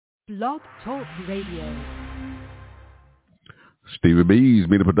Blog Talk Radio. Stevie B's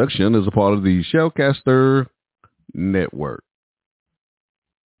Media Production is a part of the Shellcaster Network.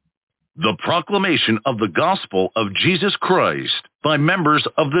 The proclamation of the gospel of Jesus Christ by members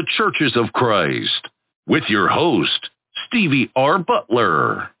of the Churches of Christ. With your host, Stevie R.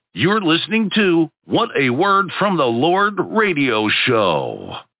 Butler. You're listening to What a Word from the Lord radio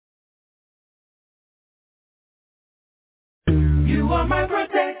show. You are my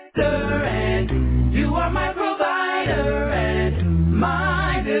protector, and you are my provider, and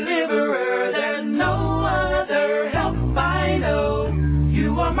my deliverer. There's no other help I know.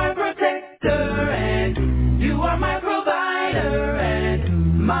 You are my protector, and you are my provider,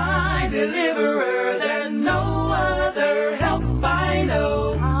 and my deliverer. There's no other help I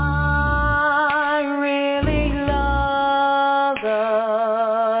know. I really love the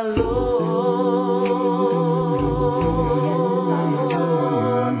Lord.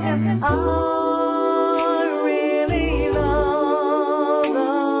 I really love the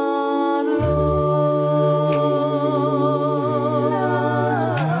Lord.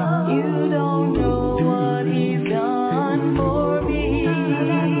 You don't know what He's done for me.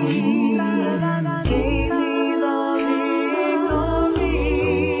 Gave me the victory.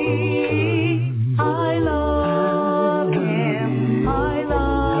 I love Him. I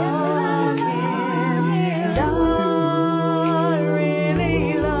love Him. And I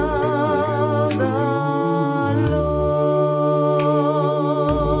really love the Lord.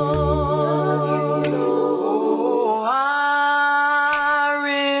 Oh, I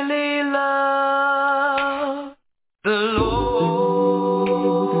really love the Lord. Really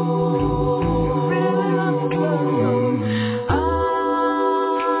love the Lord. I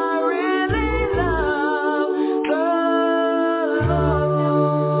really love the Lord.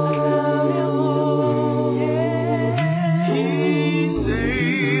 He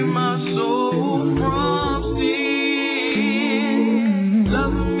saved my soul from sin.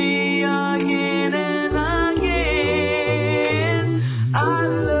 Loved me again and again. I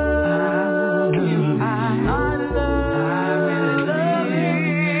love Him. I love Him.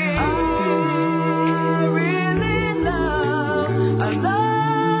 I really love the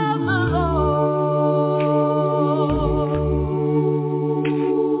Lord.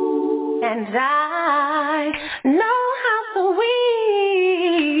 And I know how sweet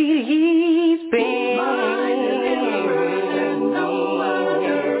He's been. My deliverer, no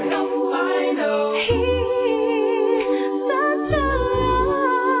other help I know. He's such a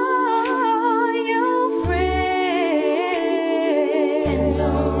loyal friend.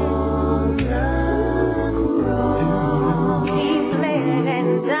 On the cross, He bled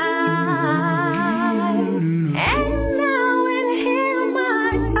and died, and now in Him I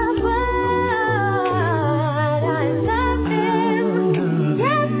abide. I love Him,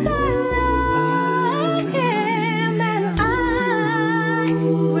 yes I love Him, and I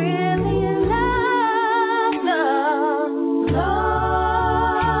really love the Lord.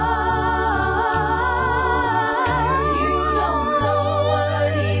 You don't know what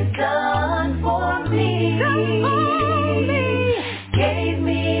He's done for me. Gave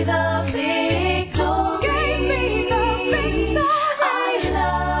me the victory. I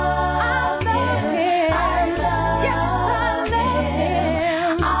love Him. I love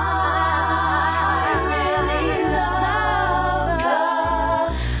Him. I really love the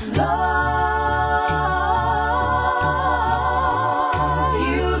Lord.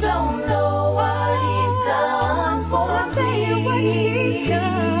 You don't know what He's done for me.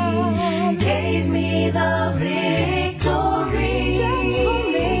 Gave me the victory.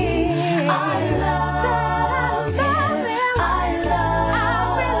 I love Him. I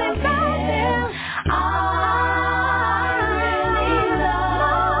love Him. I really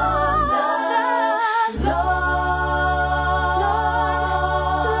love the Lord.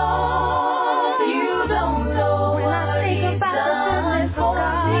 You don't know what He's done for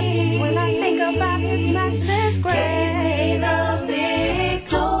me. When I think about His matchless grace, gave me the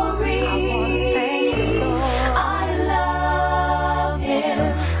victory. I love Him.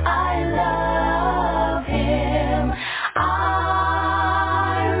 I love Him. I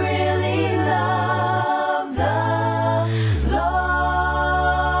really love the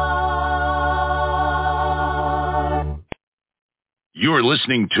Lord. You're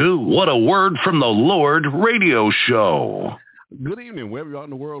listening to What a Word from the Lord radio show. Good evening, wherever you are in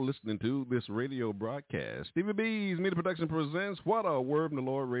the world listening to this radio broadcast. Stevie B's Media Production presents What a Word from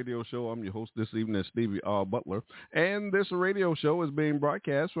the Lord radio show. I'm your host this evening, Stevie R. Butler. And this radio show is being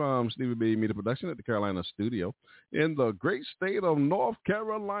broadcast from Stevie B Media Production at the Carolina studio in the great state of North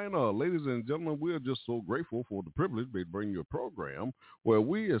Carolina. Ladies and gentlemen, we are just so grateful for the privilege to bring you a program where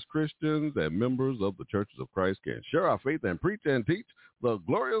we as Christians and members of the Churches of Christ can share our faith and preach and teach the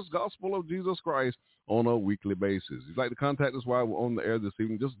glorious gospel of Jesus Christ on a weekly basis. If you'd like to contact us while we're on the air this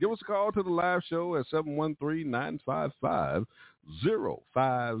evening, just give us a call to the live show at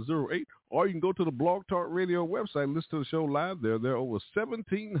 713-955-0508, or you can go to the Blog Talk Radio website and listen to the show live there. There are over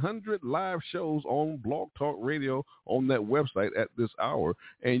 1,700 live shows on Blog Talk Radio on that website at this hour,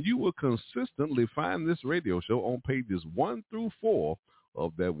 and you will consistently find this radio show on pages 1 through 4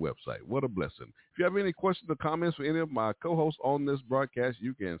 of that website. What a blessing. If you have any questions or comments for any of my co-hosts on this broadcast,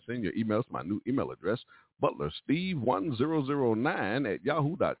 you can send your emails to my new email address,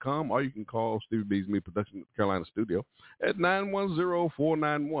 butlersteve1009@yahoo.com, or you can call Stevie B's Media Production at the Carolina studio at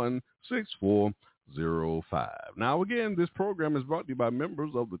 910-491-6405. Now, again, this program is brought to you by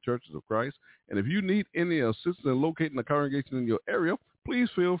members of the Churches of Christ, and if you need any assistance in locating a congregation in your area,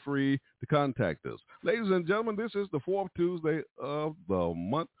 please feel free to contact us. Ladies and gentlemen, this is the fourth Tuesday of the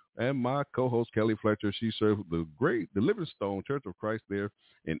month, and my co-host, Kelli Fletcher, she serves the Livingstone Church of Christ there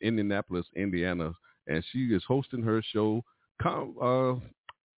in Indianapolis, Indiana, and she is hosting her show, the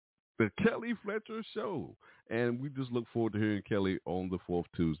Kelli Fletcher Show, and we just look forward to hearing Kelli on the fourth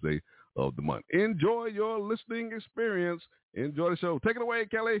Tuesday of the month. Enjoy your listening experience. Enjoy the show. Take it away,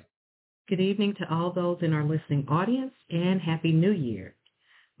 Kelli. Good evening to all those in our listening audience, and Happy New Year.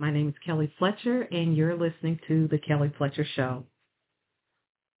 My name is Kelli Fletcher, and you're listening to The Kelli Fletcher Show.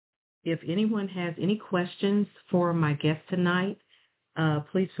 If anyone has any questions for my guest tonight,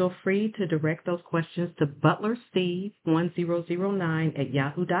 please feel free to direct those questions to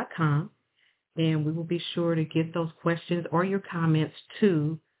butlersteve1009@yahoo.com, and we will be sure to get those questions or your comments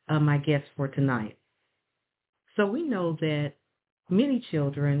to my guest for tonight. So we know that many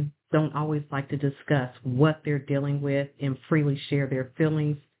children don't always like to discuss what they're dealing with and freely share their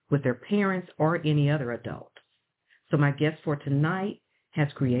feelings with their parents or any other adult. So my guest for tonight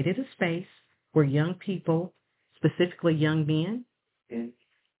has created a space where young people, specifically young men and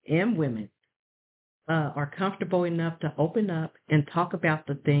women, are comfortable enough to open up and talk about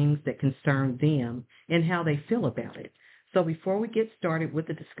the things that concern them and how they feel about it. So before we get started with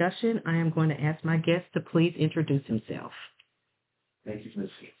the discussion, I am going to ask my guest to please introduce himself. Thank you,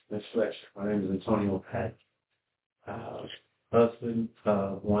 Ms. Fletcher. My name is Antonio Patton. Husband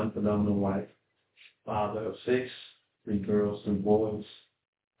of one phenomenal wife, father of 6, 3 girls, 3 boys,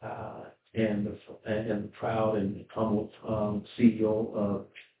 and the proud and humble CEO of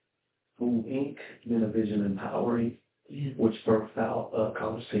Food Inc., Men of Vision Empowering, which birthed out a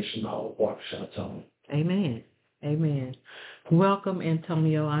conversation called Barbershop Tone. Amen. Amen. Welcome,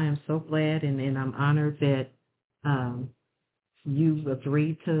 Antonio. I am so glad and I'm honored that you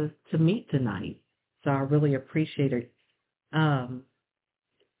agreed to meet tonight. So I really appreciate it.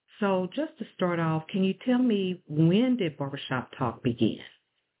 So just to start off, can you tell me, when did Barbershop Talk begin?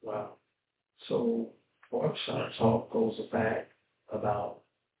 Wow. So Barbershop Talk goes back about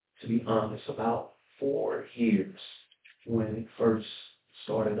 4 years when it first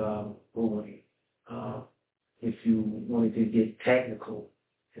started brewing. If you wanted to get technical,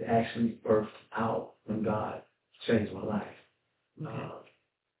 it actually birthed out when God changed my life. Okay.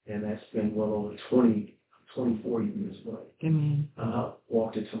 And that's been well over 24 years, but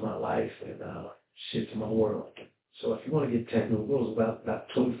walked into my life and shifted my world. So if you want to get technical, it goes about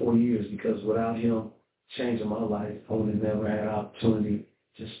 24 years, because without him changing my life, I would have never had an opportunity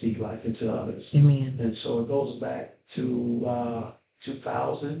to speak life into others. Amen. And so it goes back to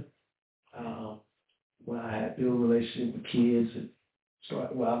 2000, when I had built a relationship with kids. And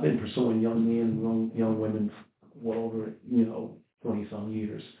I've been pursuing young men and young women well over, 20-some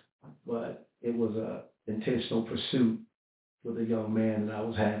years. But it was a intentional pursuit with a young man that I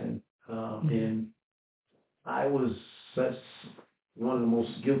was having. And I was such one of the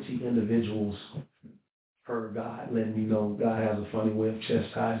most guilty individuals per God letting me know God has a funny way of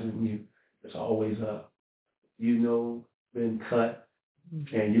chastising you. It's always been cut,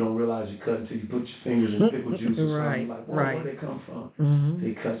 and you don't realize you cut until you put your fingers in pickle juice or something. Like, where did they come from? Mm-hmm.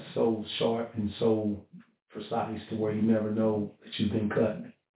 They cut so sharp and so precise to where you never know that you've been cut.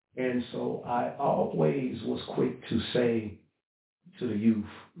 And so I always was quick to say to the youth,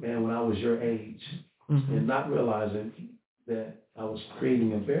 man, when I was your age, and not realizing that I was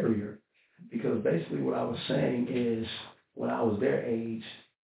creating a barrier, because basically what I was saying is, when I was their age,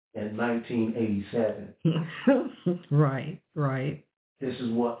 in 1987. Right. This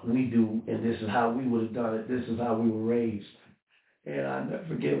is what we do, and this is how we would have done it. This is how we were raised. And I never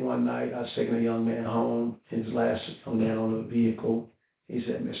forget one night, I was taking a young man home, his last young man on the vehicle. He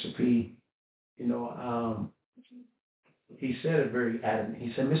said, Mr. P, he said it very adamant.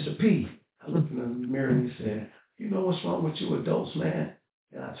 He said, Mr. P. I looked in the mirror and he said, you know what's wrong with you adults, man?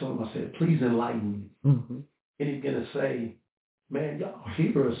 And I told him, I said, please enlighten me. Mm-hmm. And he's going to say, man, y'all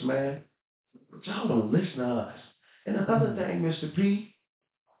hear us, man, but y'all don't listen to us. And another thing, Mr. P,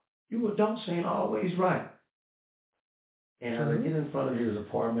 you adults ain't always right. And as I get in front of his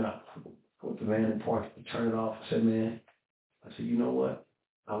apartment, I put the van in park, turn it off. I said, man, you know what?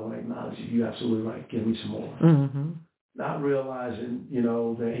 I want to acknowledge you. You're absolutely right. Give me some more. Mm-hmm. Not realizing,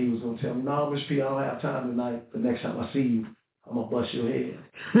 that he was going to tell me, no, Mr. P, I don't have time tonight. The next time I see you, I'm going to bust your head.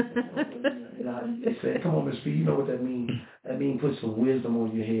 They said, come on, Mr. P, you know what that means. That means put some wisdom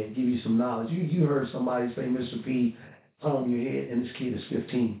on your head, give you some knowledge. You heard somebody say, Mr. P, on your head, and this kid is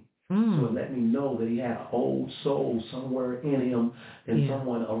 15. So it let me know that he had an old soul somewhere in him and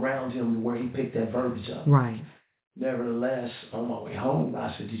someone around him where he picked that verbiage up. Right. Nevertheless, on my way home,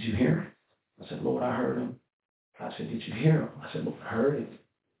 I said, did you hear him? I said, Lord, I heard him. I said, did you hear him? I said, Lord, I heard it.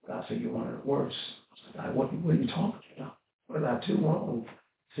 God said, you're one of the worst. I said, what are you talking about? What did I do wrong?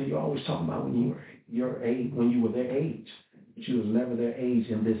 So you're always talking about when you were your age, when you were their age. But you was never their age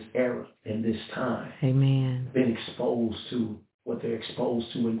in this era, in this time. Amen. Been exposed to what they're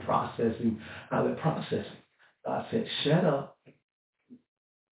exposed to in processing, how they're processing. God said, shut up,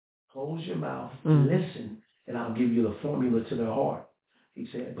 close your mouth, listen, and I'll give you the formula to their heart. He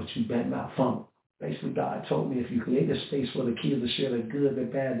said, but you better not fumble. Basically, God told me if you create a space for the kids to share their good, their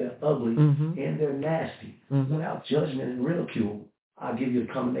bad, their ugly, and their nasty, without judgment and ridicule, I'll give you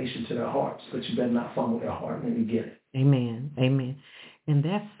the combination to their hearts, but you better not fumble their heart when you get it. Amen. And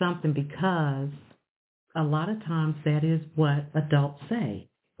that's something because a lot of times that is what adults say.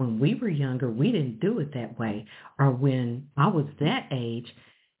 When we were younger, we didn't do it that way. Or when I was that age,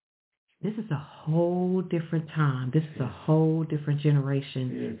 this is a whole different time. This is a whole different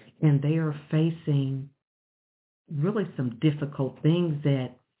generation. And they are facing really some difficult things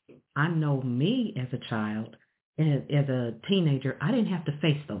that I know me as a child and as a teenager, I didn't have to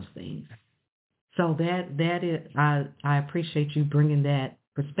face those things. So that is, I appreciate you bringing that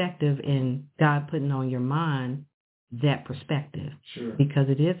perspective and God putting on your mind that perspective. Sure. Because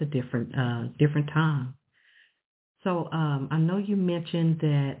it is a different time. So I know you mentioned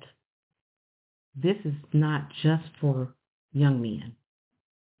that this is not just for young men.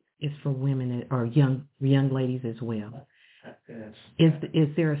 It's for women or young ladies as well.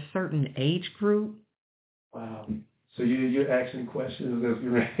 Is there a certain age group? Wow. So you're asking questions as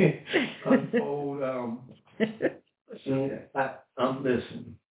you unfold.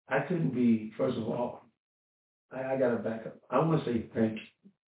 Listen, I couldn't be, first of all, I got to back up. I want to say thank you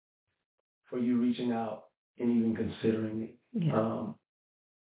for you reaching out and even considering me. Yeah.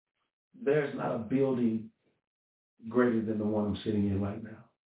 There's not a building greater than the one I'm sitting in right now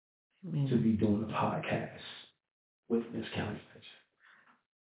to be doing a podcast with Miss Kelli Fletcher.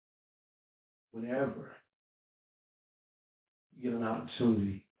 Whenever you get an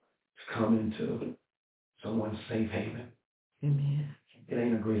opportunity to come into someone's safe haven, it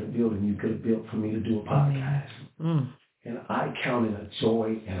ain't a greater building you could have built for me to do a podcast. And I count it a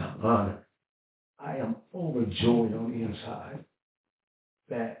joy and an honor. I am overjoyed on the inside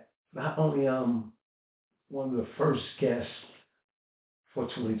that not only I'm one of the first guests for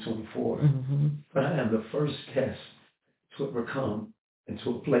 2024, but I am the first guest to ever come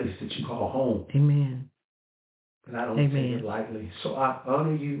into a place that you call home. Amen. And I don't take it lightly. So I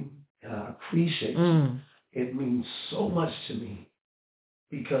honor you and I appreciate you. It means so much to me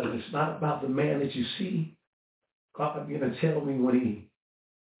because it's not about the man that you see. God began to tell me when he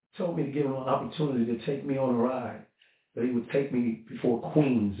told me to give him an opportunity to take me on a ride, that he would take me before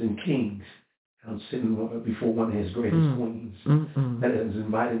queens and kings. And I'm sitting before one of his greatest queens that has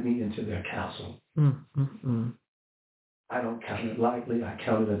invited me into their castle. I don't count it lightly. I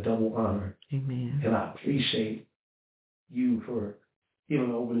count it a double honor. Amen. And I appreciate you for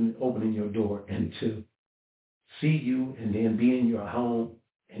even opening your door and to see you and then be in your home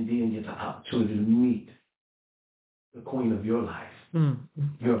and then get the opportunity to meet the queen of your life.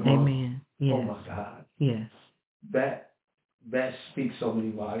 Your mom. Amen. Yes. Oh my God. Yes. That speaks so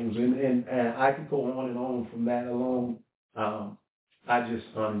many volumes. And I could go on and on from that alone. I just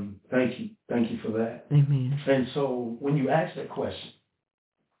thank you. Thank you for that. Amen. And so when you ask that question,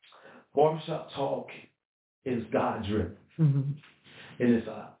 Barbershop Talk is God-driven. And it's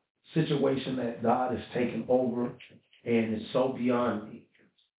a situation that God has taken over, and it's so beyond me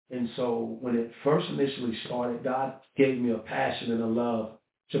And so when it first initially started, God gave me a passion and a love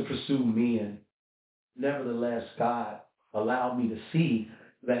to pursue men. Nevertheless, God allowed me to see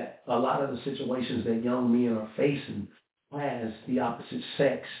that a lot of the situations that young men are facing has the opposite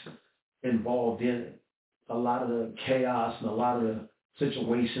sex involved in it. A lot of the chaos and a lot of the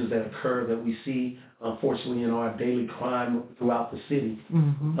situations that occur that we see, unfortunately, in our daily crime throughout the city,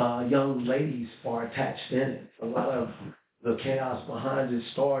 young ladies are attached in it. A lot of the chaos behind it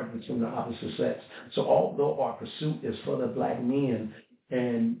started between the opposite sex. So although our pursuit is for the black men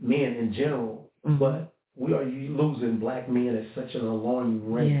and men in general, but we are losing black men at such an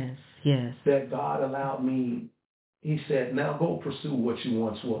alarming rate that God allowed me, he said, now go pursue what you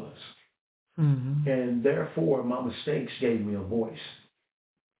once was. And therefore, my mistakes gave me a voice.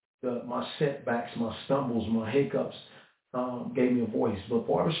 My setbacks, my stumbles, my hiccups gave me a voice. But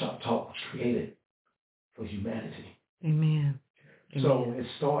Barbershop Talk was created for humanity. Amen. So it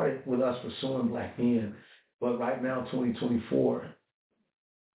started with us pursuing black men. But right now, 2024,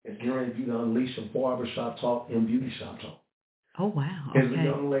 it's getting ready to be the unleash of Barbershop Talk and Beauty Shop Talk. Oh, wow. There's a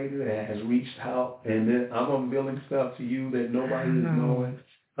young lady that has reached out, and then I'm unveiling stuff to you that nobody is knowing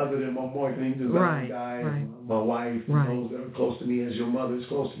other than my marketing design guy, my wife, and those that are close to me as your mother is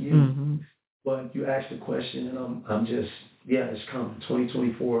close to you. But you asked the question, and I'm just, it's coming.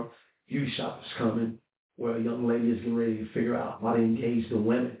 2024, Beauty Shop is coming, where a young lady is getting ready to figure out how to engage the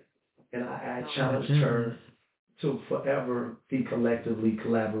women. And I challenged her to forever be collectively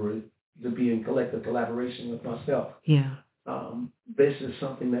collaborate, to be in collective collaboration with myself. This is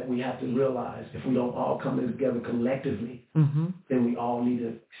something that we have to realize. If we don't all come together collectively, then we all need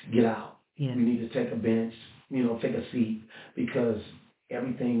to get out. We need to take a bench, take a seat, because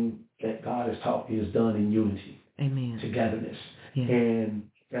everything that God has taught me is done in unity, togetherness. And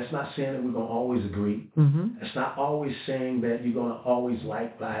that's not saying that we're going to always agree. That's not always saying that you're going to always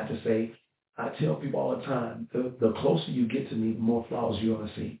like, but I have to say, I tell people all the time, the closer you get to me, the more flaws you're going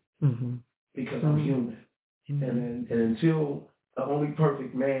to see, because I'm human. And until the only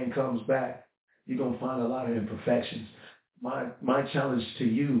perfect man comes back, you're going to find a lot of imperfections. My challenge to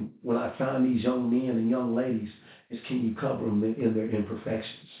you when I find these young men and young ladies is, can you cover them in their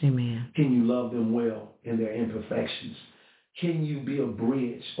imperfections? Can you love them well in their imperfections? Can you be a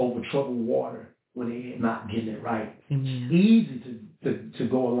bridge over troubled water when they're not getting it right? It's easy to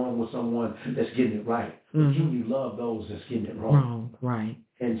go along with someone that's getting it right. But can you love those that's getting it wrong?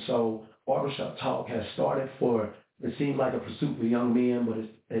 And so Barbershop Talk has started it seemed like a pursuit for young men, but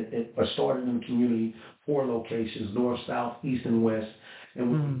it started in the community, 4 locations, north, south, east, and west.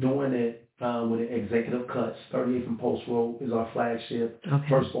 And we're doing it with the executive cuts. 38th and Post Road is our flagship.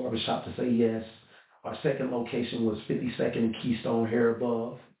 First barbershop to say yes. Our second location was 52nd and Keystone here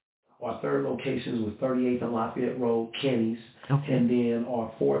above. Our third location was 38th and Lafayette Road, Kenny's. And then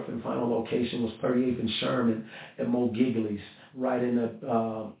our fourth and final location was 38th and Sherman at Mo Gigley's, right in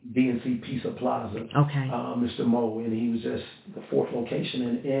the DNC Pizza Plaza. Mr. Mo, and he was just the 4th location.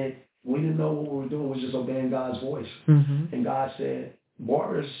 And we didn't know what we were doing. We were just obeying God's voice. And God said,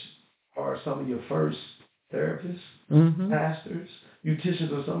 barbers are some of your first therapists, pastors,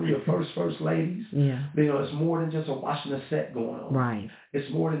 beauticians are some of your first ladies. It's more than just a washing a set going on.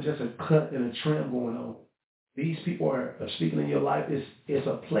 It's more than just a cut and a trim going on. These people are speaking in your life. It's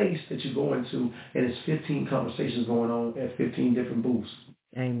a place that you go into, and it's 15 conversations going on at 15 different booths.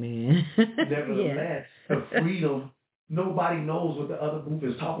 Nevertheless, the freedom, nobody knows what the other booth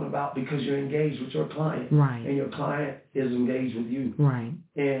is talking about because you're engaged with your client. And your client is engaged with you.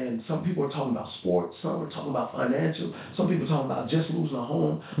 And some people are talking about sports. Some are talking about financial. Some people are talking about just losing a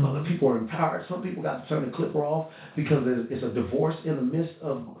home. Other people are empowered. Some people got to turn the clipper off because it's a divorce in the midst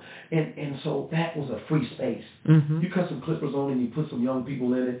of, and so that was a free space. You cut some clippers on and you put some young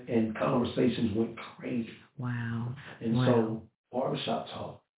people in it, and conversations went crazy. So Barbershop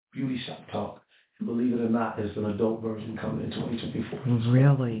Talk, Beauty Shop Talk, believe it or not, there's an adult version coming in 2024.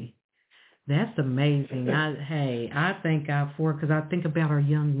 Really? That's amazing. I thank God for it, because I think about our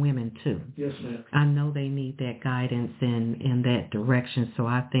young women too. Yes, ma'am. I know they need that guidance in that direction. So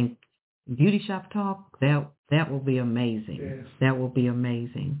I think Beauty Shop Talk, that will be amazing. That will be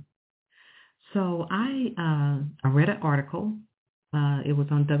amazing. So I read an article. It was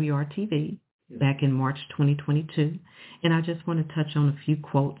on WRTV back in March 2022. And I just want to touch on a few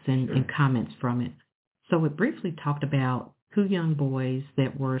quotes and comments from it. So it briefly talked about 2 young boys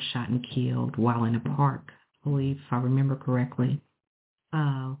that were shot and killed while in a park, I believe, if I remember correctly.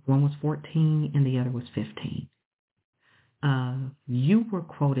 One was 14 and the other was 15. You were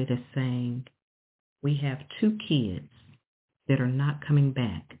quoted as saying, we have 2 kids that are not coming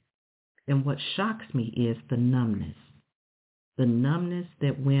back. And what shocks me is the numbness. the numbness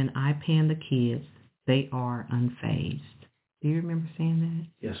that when I pan the kids, they are unfazed. Do you remember saying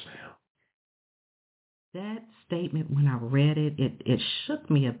that? Yes, ma'am. That statement, when I read it, it shook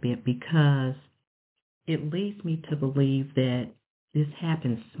me a bit because it leads me to believe that this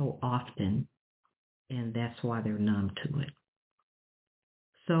happens so often, and that's why they're numb to it.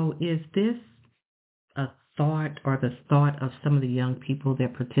 So is this a thought or the thought of some of the young people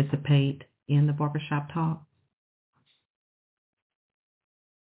that participate in the Barbershop Talk?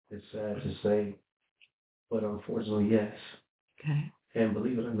 It's sad to say, but unfortunately, yes. Okay. And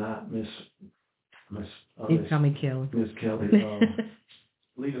believe it or not, Miss You call me Kelly. Miss Kelly,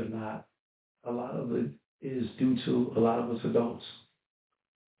 believe it or not, a lot of it is due to a lot of us adults.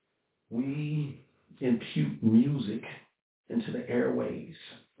 We impute music into the airways,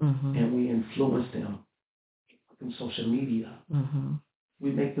 and we influence them through social media.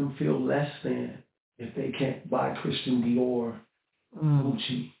 We make them feel less than if they can't buy Christian Dior,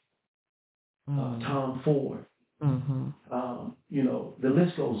 Gucci, Tom Ford. The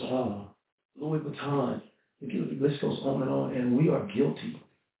list goes on. Louis Vuitton. The list goes on, and we are guilty.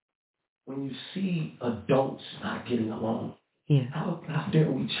 When you see adults not getting along, how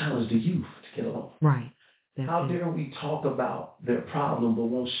dare we challenge the youth to get along? Right. How dare we talk about their problem but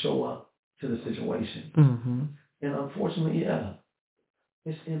won't show up to the situation? And unfortunately,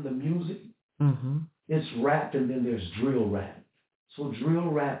 it's in the music. It's rap, and then there's drill rap. So drill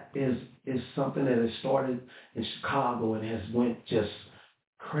rap is something that has started in Chicago and has went just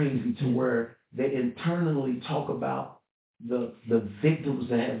crazy to where they internally talk about the victims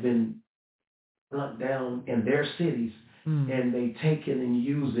that have been brought down in their cities, and they take it and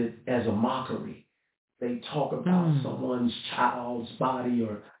use it as a mockery. They talk about someone's child's body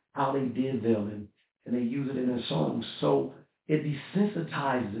or how they did them, and they use it in their songs. So it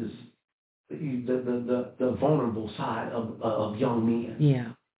desensitizes the vulnerable side of young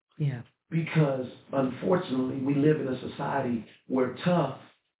men. Yeah. Because unfortunately, we live in a society where tough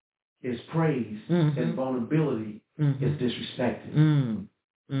is praised and vulnerability is disrespected.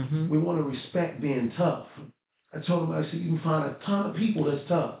 We want to respect being tough. I told him, I said, you can find a ton of people that's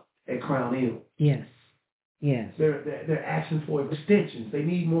tough at Crown Hill. Yes. They're asking for extensions. They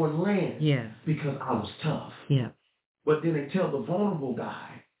need more land. Because I was tough. But then they tell the vulnerable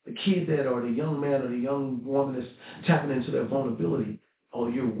guy, the kid that, or the young man or the young woman that's tapping into their vulnerability, oh,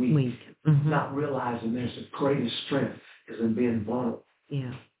 you're weak. Not realizing there's the greatest strength is in being vulnerable.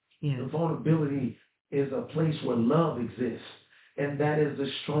 The vulnerability is a place where love exists. And that is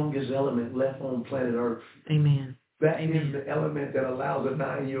the strongest element left on planet Earth. Amen. That is the element that allows a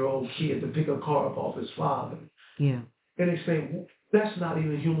 9-year-old kid to pick a car up off his father. And they say, well, that's not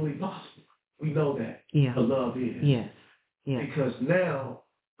even humanly possible. We know that. But love is. Because now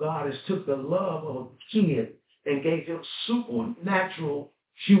God has took the love of a kid and gave him supernatural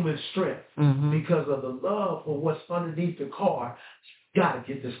human strength because of the love for what's underneath the car. Got to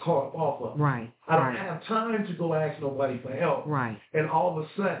get this car up off of. I don't have time to go ask nobody for help. And all of a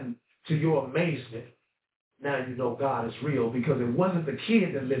sudden, to your amazement, now you know God is real because it wasn't the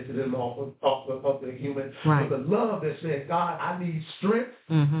kid that lifted him off of the human, but the love that said, God, I need strength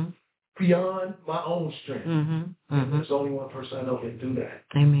beyond my own strength. And there's only one person I know can do that.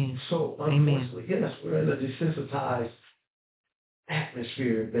 Amen. So unfortunately, yes, we're in a desensitized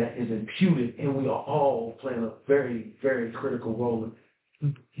atmosphere that is imputed, and we are all playing a very, very critical role in it.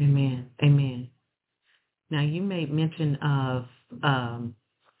 Amen. Now, you made mention of a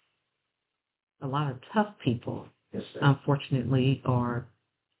lot of tough people, unfortunately, are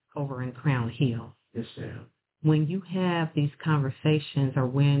over in Crown Hill. Yes, ma'am. When you have these conversations or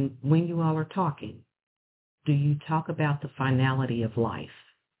when you all are talking, do you talk about the finality of life?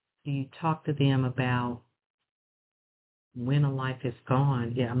 Do you talk to them about when a life is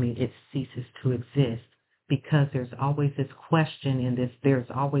gone, it ceases to exist? Because there's always this question and there's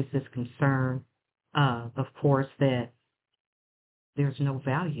always this concern, of course, that there's no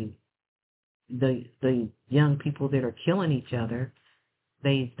value. The young people that are killing each other,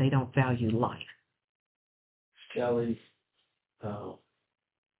 they don't value life. Kelly, the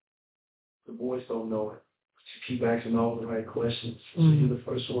boys don't know it. You keep asking all the right questions. So you're the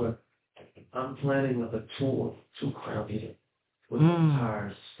first one. I'm planning a tour to Crown Hill with the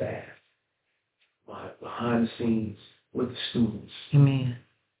entire staff, behind the scenes with the students. Amen.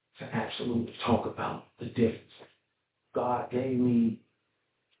 To absolutely talk about the difference. God gave me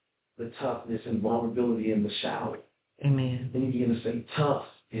the toughness and vulnerability in the shower. Amen. Then you begin to say tough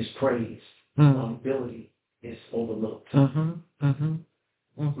is praised. Vulnerability is overlooked.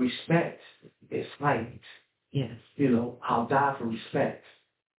 Respect is fight. Yes. I'll die for respect,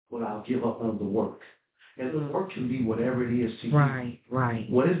 but I'll give up on the work. And the work can be whatever it is to you. Right.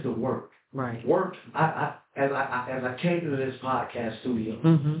 What is the work? Right. Work. As I came to this podcast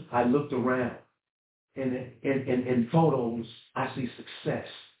studio, I looked around, and in photos, I see success,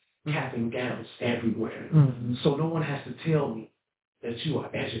 cap and gowns everywhere. So no one has to tell me that you are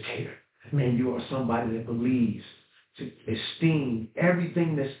an educator and you are somebody that believes to esteem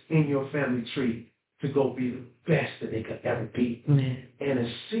everything that's in your family tree to go be the best that they could ever be. And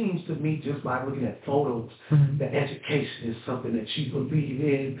it seems to me, just by looking at photos, that education is something that you believe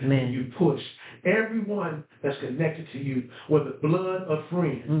in and you push everyone that's connected to you, whether blood or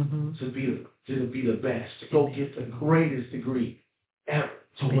friend, to be the best, to go get the greatest degree ever,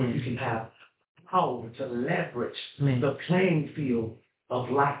 to where you can have power to leverage the playing field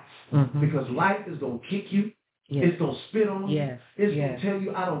of life. Because life is going to kick you. It's going to spit on you. It's going to tell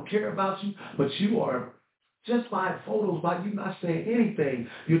you, I don't care about you. But you are, just by photos, by you not saying anything,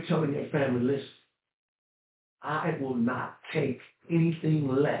 you're telling your family, listen, I will not take anything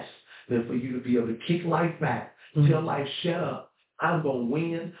less than for you to be able to kick life back, tell life, shut up. I'm going to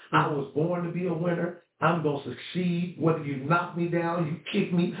win. I was born to be a winner. I'm going to succeed. Whether you knock me down, you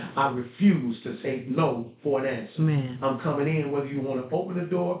kick me, I refuse to say no for an answer. I'm coming in whether you want to open the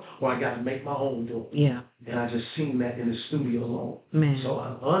door or I got to make my own door. And I just seen that in the studio alone. So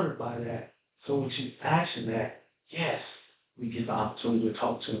I'm honored by that. So with you asking that, yes, we get the opportunity to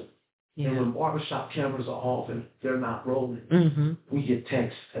talk to them. And when barbershop cameras are off and they're not rolling, we get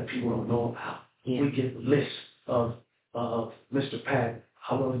texts that people don't know about. We get lists of Mr. Patton,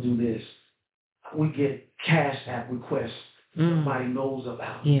 I want to do this. We get cash app requests somebody knows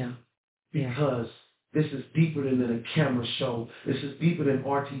about. Because this is deeper than a camera show. This is deeper than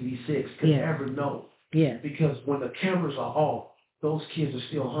RTV6 could ever know. Because when the cameras are off, those kids are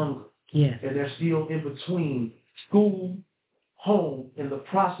still hungry. And they're still in between school, home, and the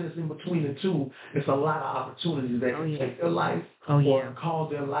process in between the two. It's a lot of opportunities that can take their life or cause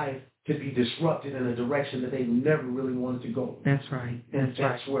their life to be disrupted in a direction that they never really wanted to go. That's right.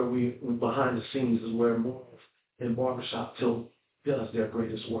 That's where we behind the scenes is where Morph and Barbershop does their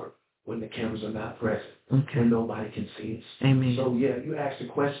greatest work when the cameras are not present, when nobody can see us. So you asked the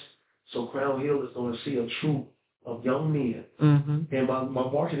question. So Crown Hill is going to see a troop of young men. And my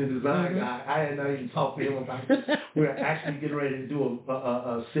marketing design guy, I had not even talked to him about this. We're actually getting ready to do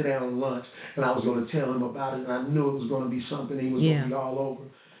a sit-down lunch, and I was going to tell him about it, and I knew it was going to be something he was going to be all over.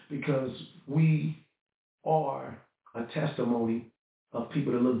 Because we are a testimony of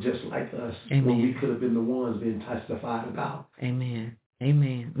people that look just like us when we could have been the ones being testified about.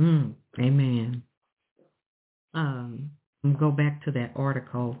 We'll go back to that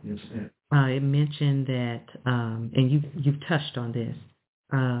article. Yes, ma'am. It mentioned that, and you've touched on this,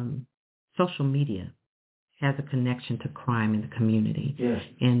 social media has a connection to crime in the community.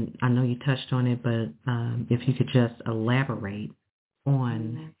 And I know you touched on it, but if you could just elaborate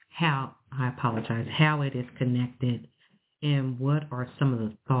on how it is connected, and what are some of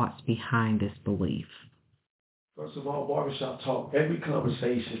the thoughts behind this belief? First of all, Barbershop Talk, every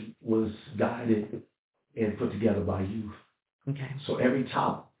conversation was guided and put together by youth. So every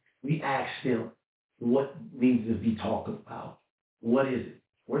topic, we asked them what needs to be talked about. What is it?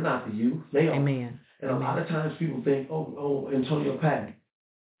 We're not the youth. They are. And a lot of times people think, oh, Antonio Patton,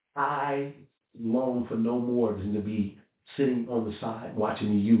 I long for no more than to be sitting on the side watching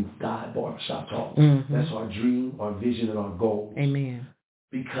the youth guide Barbershop Talk. That's our dream, our vision, and our goals.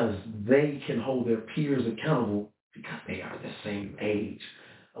 Because they can hold their peers accountable because they are the same age.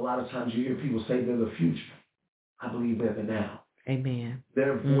 A lot of times you hear people say they're the future. I believe they're the now.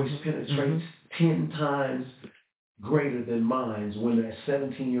 Their voice penetrates 10 times greater than mine when that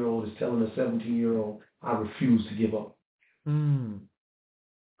 17-year-old is telling a 17-year-old, I refuse to give up.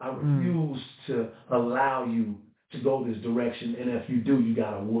 I refuse to allow you to go this direction, and if you do, you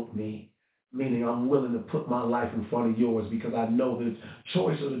got to whoop me. Meaning I'm willing to put my life in front of yours because I know the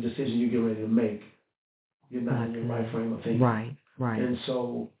choice or the decision you get ready to make, you're not in your right frame of thinking. Right. And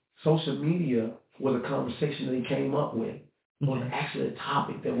so social media was a conversation that he came up with. Was actually a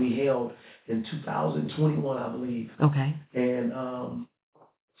topic that we held in 2021, I believe. And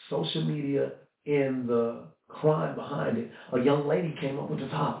social media and the crime behind it, a young lady came up with the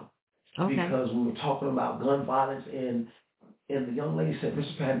topic. Because we were talking about gun violence, and the young lady said,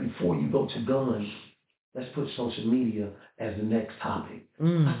 Mr. Patton, before you go to guns, let's put social media as the next topic.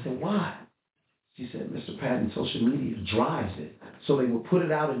 I said, why? She said, Mr. Patton, social media drives it. So they would put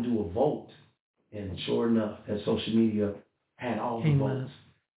it out and do a vote. And sure enough, that social media had all the votes.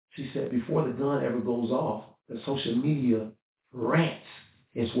 She said, before the gun ever goes off, the social media rants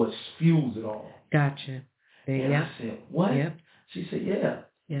is what fuels it all. Gotcha. And I said, what? She said, yeah.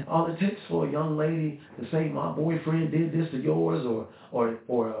 Yeah. All it takes for a young lady to say, my boyfriend did this to yours,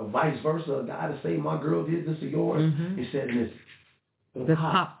 or vice versa, a guy to say, my girl did this to yours. Mm-hmm. He said, This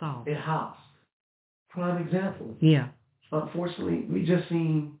pops off. It hops. Prime example. Yeah. Unfortunately, we just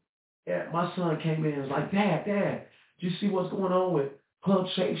seen, my son came in and was like, Dad, do you see what's going on with Club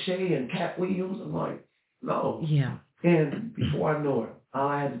Shay and Cat Williams? I'm like, no. Yeah. And before I know it, all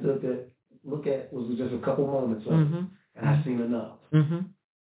I had to look at was just a couple moments of Mm-hmm. it, and I seen enough. Mm-hmm.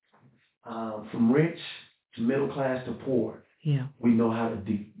 From rich to middle class to poor, yeah, we know how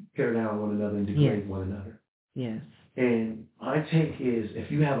to tear down one another and degrade one another. Yes. And my take is,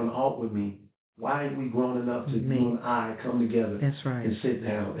 if you have an alt with me, why ain't we grown enough to you and I come together That's right. and sit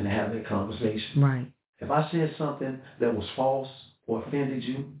down and have that conversation? Right. If I said something that was false or offended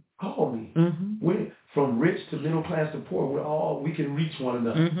you, call me. Mm-hmm. We're from rich to middle class to poor. We can reach one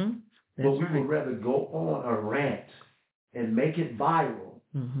another. Mm-hmm. But we would rather go on a rant and make it viral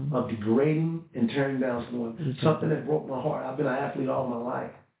of degrading and tearing down someone. Something that broke my heart. I've been an athlete all my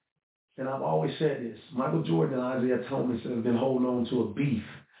life. And I've always said this. Michael Jordan and Isaiah Thomas have been holding on to a beef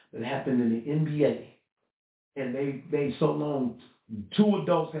that happened in the NBA. And they so long, two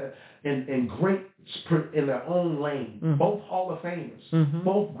adults and great in their own lane, both Hall of Famers,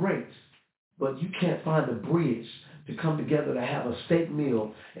 both greats. But you can't find a bridge to come together to have a steak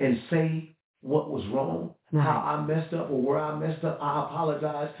meal and say what was wrong, how I messed up or where I messed up, I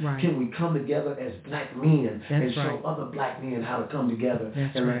apologize. Right. Can we come together as black men and show other black men how to come together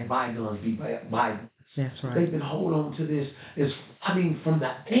and let bygones be bygones? That's right. They've been holding on to this, from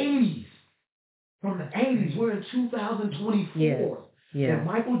the 80s. From the 80s, we're in 2024. Yes. Yes. And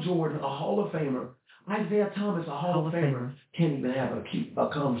Michael Jordan, a Hall of Famer, Isaiah Thomas, a Hall of Famer, can't even have a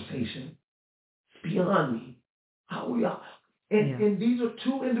conversation. It's beyond me. How we are. And these are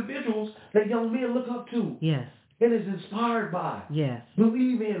two individuals that young men look up to. Yes. And is inspired by. Yes.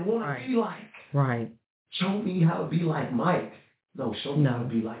 Believe in, want to be like. Right. Show me how to be like Mike. No, show me how to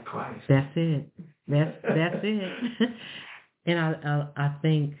be like Christ. That's it. That's it. And I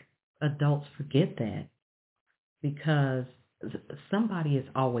think adults forget that because somebody is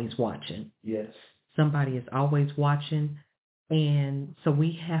always watching. Yes. Somebody is always watching, and so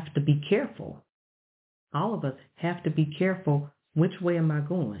we have to be careful. All of us have to be careful. Which way am I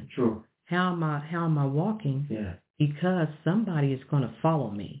going? True. How am I walking? Yeah. Because somebody is going to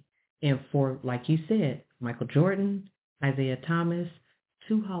follow me. And for, like you said, Michael Jordan, Isaiah Thomas,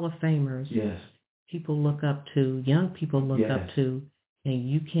 two Hall of Famers. Yes. People look up to, young people look up to, and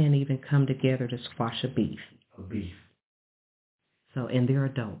you can't even come together to squash a beef. A beef. So, and they're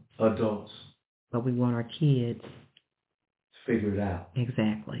adults. Adults. But we want our kids to figure it out.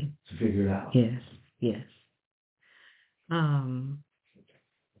 Exactly. To figure it out. Yes. Yes.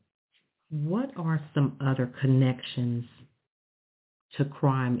 What are some other connections to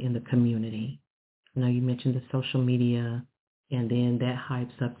crime in the community? I know you mentioned the social media, and then that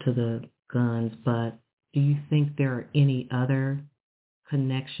hypes up to the guns, but do you think there are any other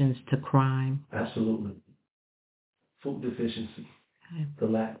connections to crime? Absolutely. Food deficiency, the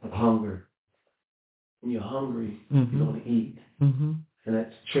lack of hunger. When you're hungry, you're going to eat. Mm-hmm. And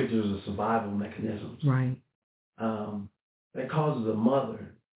that triggers a survival mechanism. Right. That causes a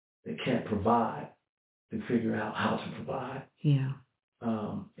mother that can't provide to figure out how to provide. Yeah.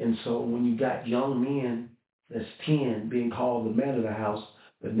 And so when you got young men that's 10 being called the man of the house,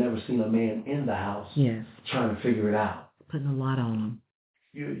 but never seen a man in the house, trying to figure it out. Putting a lot on them.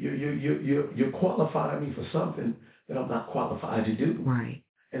 You're qualifying me for something that I'm not qualified to do. Right.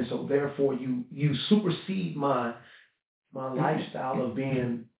 And so therefore you supersede my lifestyle of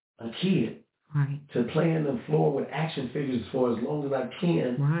being a kid. Right. To play in the floor with action figures for as long as I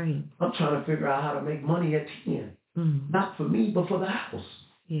can. Right. I'm trying to figure out how to make money at 10. Not for me, but for the house.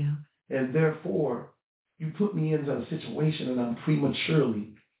 Yeah. And therefore, you put me into a situation and I'm prematurely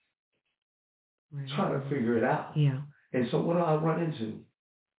trying to figure it out. Yeah. And so what do I run into?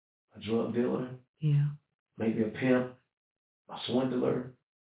 A drug dealer. Yeah. Maybe a pimp, a swindler,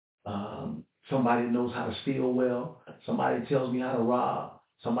 somebody that knows how to steal well, somebody tells me how to rob,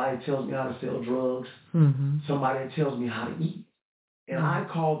 somebody tells me how to sell drugs, somebody tells me how to eat. And I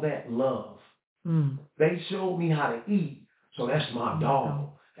call that love. They showed me how to eat, so that's my dog.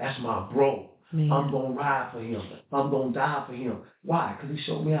 That's my bro. Man. I'm going to ride for him. I'm going to die for him. Why? Because he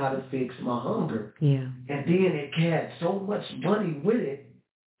showed me how to fix my hunger. Yeah. And then it had so much money with it,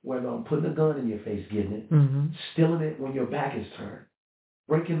 whether I'm putting a gun in your face, getting it, stealing it when your back is turned,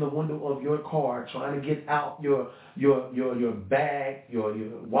 breaking the window of your car, trying to get out your bag, your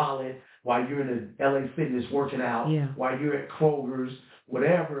wallet, while you're in the LA Fitness working out, while you're at Kroger's,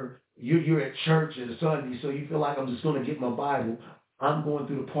 whatever, you're at church on Sunday, so you feel like I'm just going to get my Bible. I'm going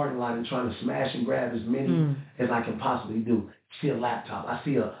through the parking lot and trying to smash and grab as many as I can possibly do. I see a laptop. I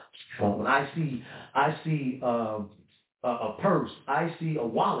see a phone. I see a purse. I see a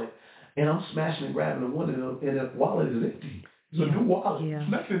wallet, and I'm smashing and grabbing the one of them, and the wallet is empty. It's a new wallet. There's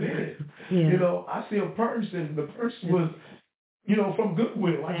nothing in it. Yeah. I see a purse, and the purse was, from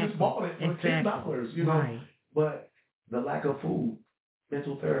Goodwill. I just bought it for $10. Right. But the lack of food,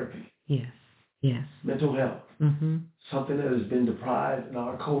 mental therapy. Yes. Mental health. Something that has been deprived in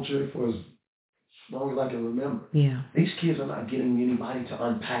our culture for as long as I can remember. Yeah. These kids are not getting anybody to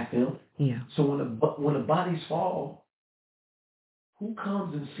unpack them. Yeah. So when the bodies fall, who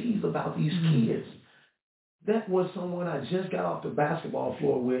comes and sees about these kids? That was someone I just got off the basketball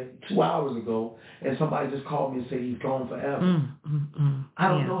floor with 2 hours ago, and somebody just called me and said he's gone forever. I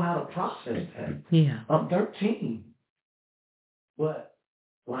don't know how to process that. Yeah. I'm 13. But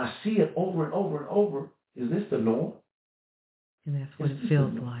when I see it over and over and over, is this the norm? And that's what it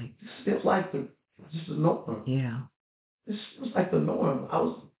feels like. It feels like just the norm. Yeah. This feels like the norm.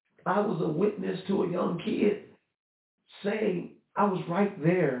 I was a witness to a young kid saying I was right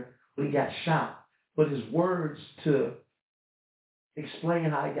there when he got shot. But his words to explain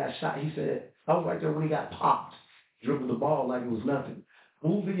how he got shot, he said, I was right there when he got popped, dribbled the ball like it was nothing.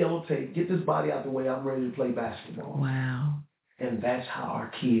 Move the yellow tape, get this body out the way, I'm ready to play basketball. Wow. And that's how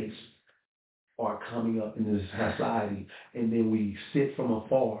our kids are coming up in this society. And then we sit from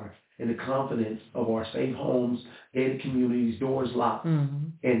afar in the confidence of our safe homes, gated communities, doors locked,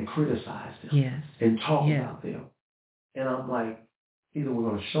 and criticize them and talk about them. And I'm like, either we're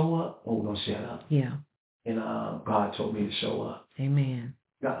going to show up or we're going to shut up. Yeah. And God told me to show up. Amen.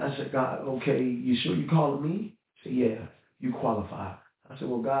 I said, God, okay, you sure you calling me? He said, yeah, you qualify. I said,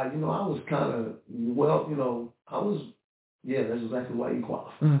 well, God, I was kind of, that's exactly why you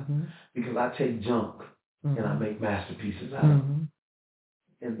qualify. Because I take junk and I make masterpieces out of it.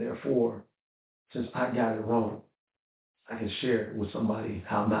 And therefore, since I got it wrong, I can share it with somebody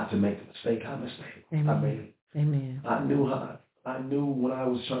how not to make the mistake I made. I made it. Amen. I knew when I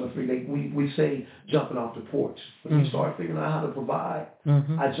was trying to figure, we say jumping off the porch. When you start figuring out how to provide,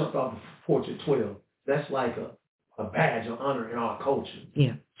 I jumped off the porch at 12. That's like a badge of honor in our culture.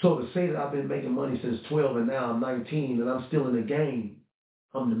 Yeah. So to say that I've been making money since 12 and now I'm 19 and I'm still in the game,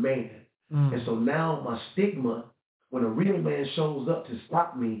 I'm the man. And so now my stigma, when a real man shows up to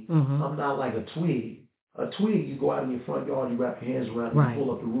stop me, I'm not like a twig. A twig, you go out in your front yard, you wrap your hands around it, you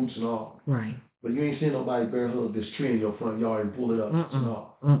pull up the roots and all. Right. But you ain't seen nobody bare hug this tree in your front yard and pull it up.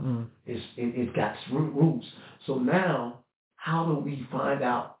 No. It's got roots. So now, how do we find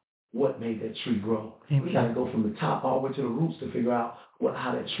out what made that tree grow? Amen. We got to go from the top all the way to the roots to figure out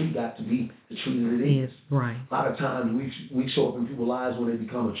how that tree got to be the tree that it is. Right. A lot of times we show up in people's lives when they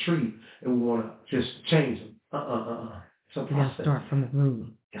become a tree and we want to just change them. You got to start from the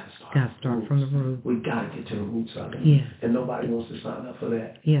root. Got to start from the root. We got to get to the roots of it. Yeah. And nobody wants to sign up for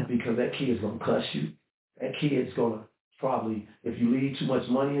that. Yeah. Because that kid's going to cuss you. That kid's going to probably, if you leave too much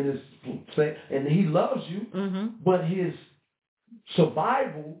money in his place, and he loves you, but his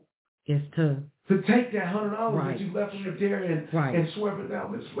survival is to take that $100 that you left right there and swerve it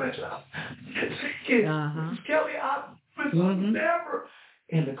down Miss Fletcher. Take it. Miss Kelli, I'm never.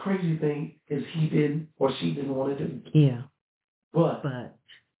 And the crazy thing is he didn't or she didn't want to do. Yeah. But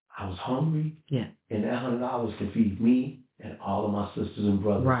I was hungry. Yeah. And that $100 can feed me and all of my sisters and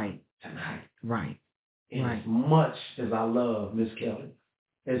brothers tonight. Right. And as much as I love Miss Kelli,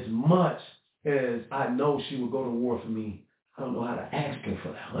 as much as I know she would go to war for me, I don't know how to ask her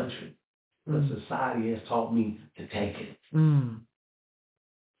for that 100. But society has taught me to take it.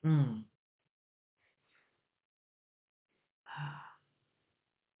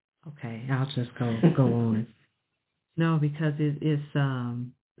 Okay, I'll just go on. No, because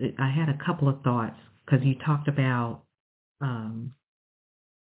I had a couple of thoughts because you talked about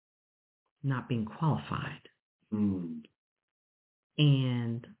not being qualified.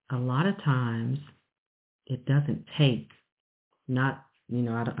 And a lot of times it doesn't take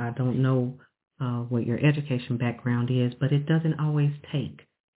I don't know what your education background is, but it doesn't always take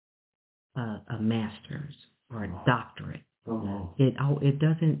a master's or a doctorate. It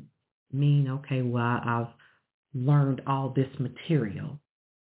doesn't mean, okay, well, I've learned all this material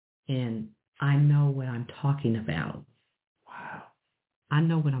and I know what I'm talking about. Wow. I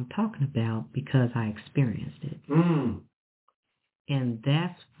know what I'm talking about because I experienced it. And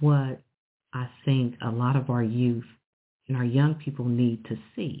that's what I think a lot of our youth and our young people need to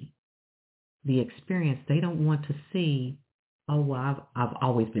see. The experience. They don't want to see, oh, well, I've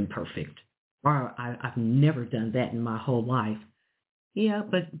always been perfect. Or I've never done that in my whole life. Yeah,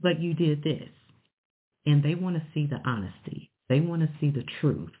 but you did this. And they want to see the honesty. They want to see the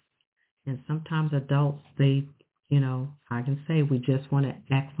truth. And sometimes adults, they, I can say we just want to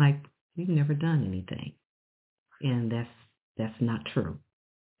act like we've never done anything. And that's not true.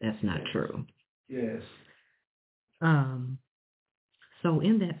 That's not true. Yes. So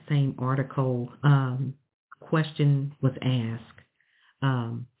in that same article, question was asked,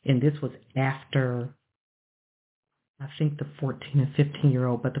 and this was after, I think, the 14 and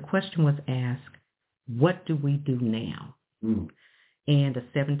 15-year-old, but the question was asked, what do we do now? Mm. And a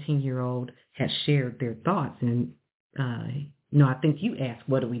 17-year-old had shared their thoughts, and I think you asked,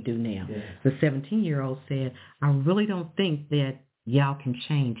 what do we do now? Yeah. The 17-year-old said, I really don't think that y'all can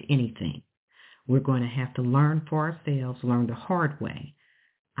change anything. We're going to have to learn for ourselves, learn the hard way.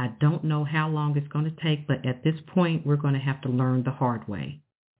 I don't know how long it's going to take, but at this point, we're going to have to learn the hard way.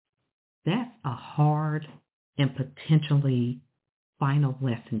 That's a hard and potentially final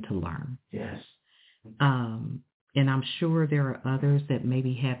lesson to learn. Yes. And I'm sure there are others that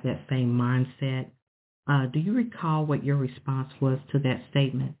maybe have that same mindset. Do you recall what your response was to that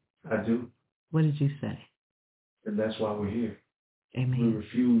statement? I do. What did you say? And that's why we're here. Amen. We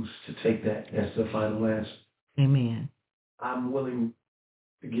refuse to take that as the final answer. Amen. I'm willing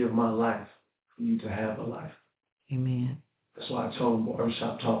to give my life for you to have a life. Amen. That's why I told him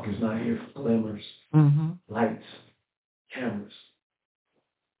Barbershop Talk is not here for glimmers, lights, cameras.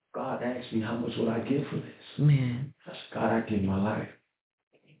 God asked me, how much would I give for this? Man. I said, God, I give my life.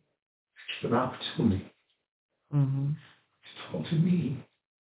 It's an opportunity to talk to me.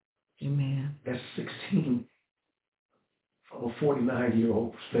 Amen. At 16, from a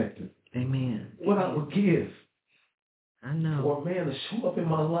 49-year-old perspective. Amen. What I would give I know. for a man to show up in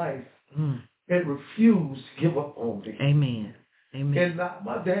my life and refuse to give up on me. Amen. Amen. And not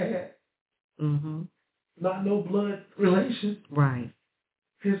my dad. Not no blood relation. Right.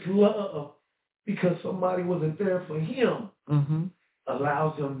 His love, because somebody wasn't there for him,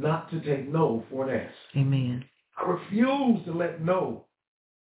 allows him not to take no for an answer. Amen. I refuse to let no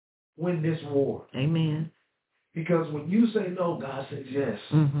win this war. Amen. Because when you say no, God says yes.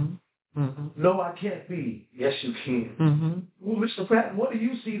 No, I can't be. Yes, you can. Well, Mr. Patton, what do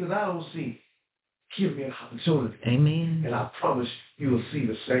you see that I don't see? Give me an opportunity. Amen. And I promise you will see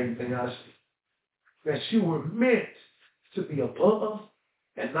the same thing I see. That you were meant to be above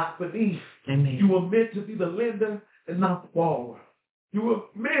and not beneath. Amen. You were meant to be the lender and not the borrower. You were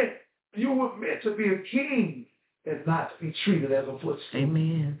meant to be a king and not to be treated as a footstool.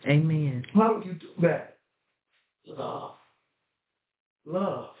 Amen. Amen. How do you do that? Love.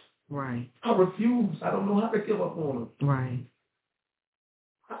 Love. Right. I refuse. I don't know how to give up on him. Right.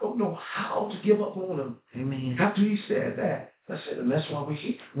 I don't know how to give up on him. Amen. After he said that, I said, and that's why we're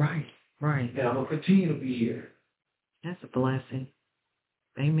here. Right. Right. And I'm going to continue to be here. That's a blessing.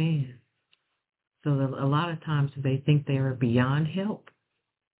 Amen. So a lot of times they think they are beyond help.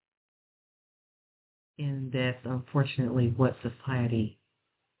 And that's unfortunately what society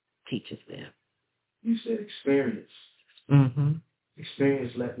teaches them. You said experience.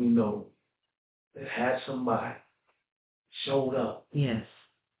 Experience let me know that had somebody showed up. Yes.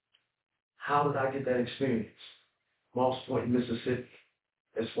 How did I get that experience? Moss Point, Mississippi.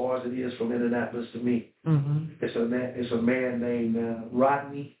 As far as it is from Indianapolis to me. It's a man named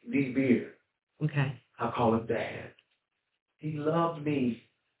Rodney D. Beard. Okay. I call him Dad. He loved me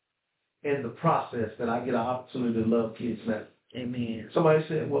in the process that I get an opportunity to love kids now. Amen. Somebody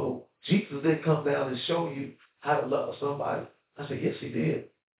said, well, Jesus didn't come down and show you how to love somebody. I said, yes, he did.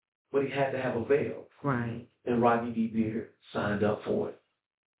 But he had to have a veil. Right. And Rodney D. Beard signed up for it.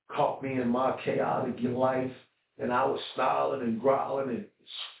 Caught me in my chaotic life, and I was snarling and growling and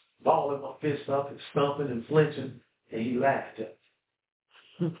balling my fist up and stumping and flinching, and he laughed at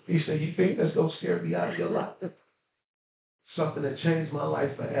me. He said, you think that's going to scare me out of your life? Something that changed my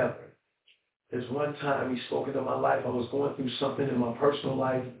life forever. There's one time he spoke into my life. I was going through something in my personal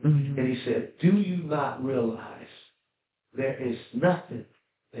life, and he said, do you not realize there is nothing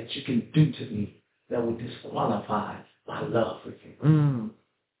that you can do to me that would disqualify my love for you?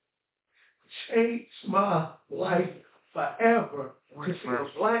 Changed my life forever to see a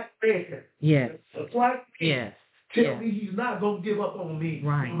black man. Yes. A black man. Yes. Tell me he's not going to give up on me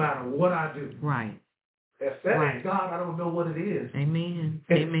no matter what I do. Right. If that ain't God, I don't know what it is. Amen.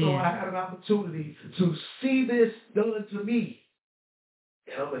 And Amen. so I had an opportunity to see this done to me.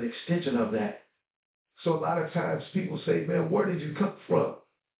 And I'm an extension of that. So a lot of times people say, man, where did you come from?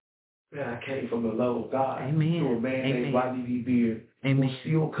 Man, I came from the love of God. Amen. Through a man named Rodney D. Beard. Amen. Who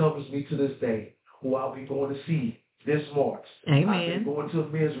still covers me to this day. Who I'll be going to see this March. Amen. I've been going to a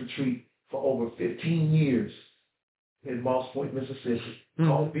men's retreat for over 15 years in Moss Point, Mississippi,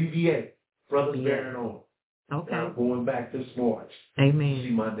 called BBA, Brothers Bearing On. Okay. I'm going back this March. Amen. To see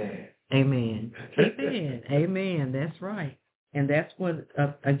my dad. Amen. Amen. Amen. That's right. And that's what,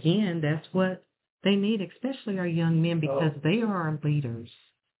 again, that's what they need, especially our young men, because they are our leaders.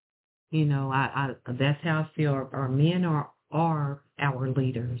 You know, I that's how I feel. Our men are our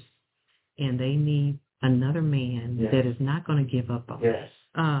leaders, and they need another man that is not going to give up on Yes.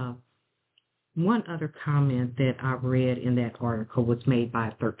 One other comment that I read in that article was made by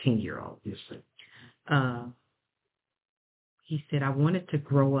a 13-year-old. Yes, He said, I wanted to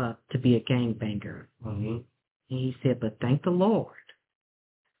grow up to be a gangbanger. Mm-hmm. And he said, but thank the Lord,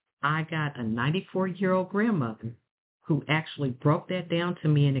 I got a 94-year-old grandmother who actually broke that down to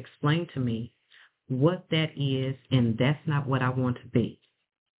me and explained to me what that is, and that's not what I want to be.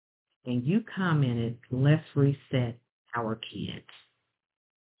 And you commented, let's reset our kids.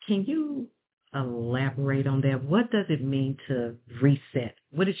 Can you elaborate on that? What does it mean to reset?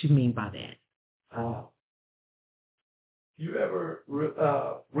 What did you mean by that? You ever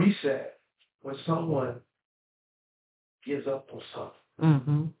reset when someone gives up on something?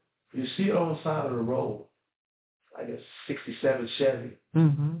 Mm-hmm. You see it on the side of the road, like a 67 Chevy,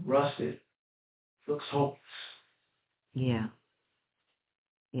 rusted, looks hopeless. Yeah.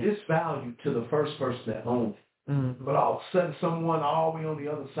 Disvalued to the first person that owned it. Mm-hmm. But all of a sudden, someone all the way on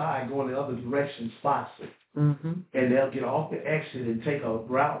the other side, going the other direction, spots it. Mm-hmm. And they'll get off the exit and take a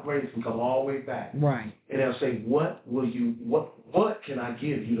route race and come all the way back. Right. And they'll say, what can I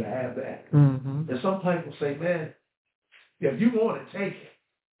give you to have that? Mm-hmm. And some people say, man, if you want to take it,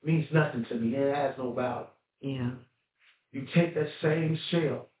 it means nothing to me. It has no value. Yeah. You take that same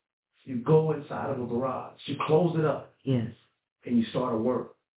shell, you go inside of a garage, you close it up, Yes. and you start to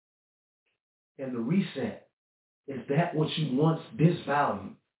work. And the reset is that what you once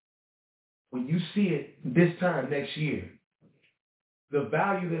disvalued. When you see it this time next year, the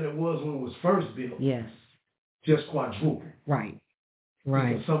value that it was when it was first built, yes, just quadrupled. Right. Right.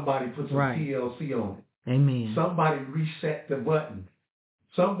 Because somebody put some TLC on it. Amen. Somebody reset the button.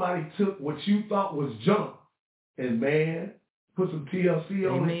 Somebody took what you thought was junk and, man, put some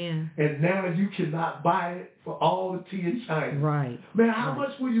TLC on Amen. it. And now you cannot buy it for all the tea in China. Right. Man, how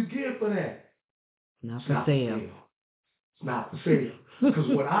much will you give for that? Not for sale. It's not for sale. Because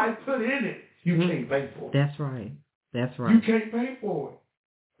what I put in it, you can't pay for it. That's right. That's right. You can't pay for it.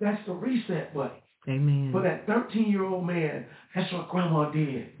 That's the reset button. Amen. For that 13-year-old man, that's what Grandma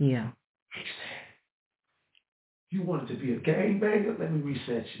did. Yeah. Reset. You wanted to be a gangbanger? Let me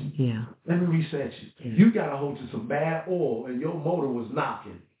reset you. Yeah. Let me reset you. Yeah. You got a hold of some bad oil and your motor was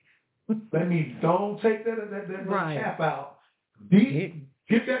knocking. Don't take that right. cap out.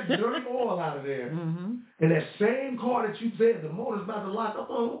 Get that dirty oil out of there. Mm-hmm. And that same car that you said the motor's about to lock up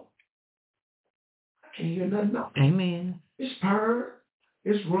on, I can't hear nothing else. Amen. It's purred.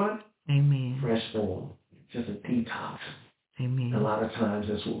 It's run. Amen. Fresh oil. Just a detox. Amen. A lot of times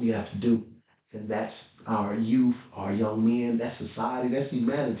that's what we have to do. And that's our youth, our young men, that's society, that's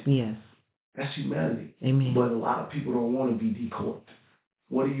humanity. Yes. That's humanity. Amen. But a lot of people don't want to be decorked.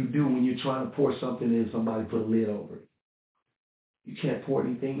 What do you do when you're trying to pour something in and somebody put a lid over it? You can't pour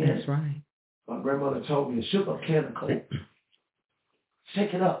anything in. That's right. My grandmother told me, a shook up can of Coke.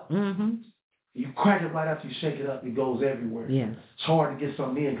 Shake it up. Mm-hmm. You crack it right after you shake it up, it goes everywhere. Yes. It's hard to get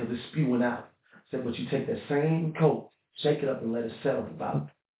something in because it's spewing out. Said, but you take that same Coke, shake it up and let it settle for about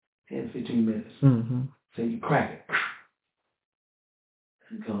 10, 15 minutes. Mm-hmm. So you crack it.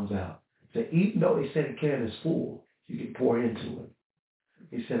 It comes out. So even though they said the can is full, you can pour into it.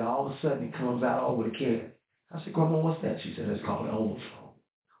 He said all of a sudden it comes out over the can. I said, Grandma, what's that? She said, it's called an overflow.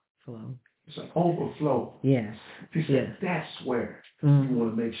 Flow. It's an overflow. Yes. She said, that's where you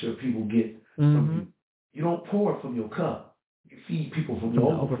want to make sure people get from you. You don't pour from your cup. You feed people from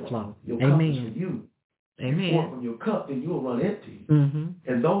your overflow. Your cup is for you. Amen. You pour from your cup, then you'll run empty. Mm-hmm.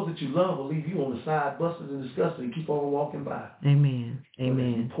 And those that you love will leave you on the side, busted and disgusted, and keep on walking by. Amen. Amen. But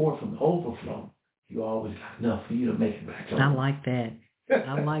if you pour from the overflow, you always got enough for you to make it back home. I like that.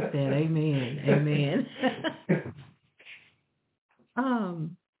 I like that. Amen. Amen.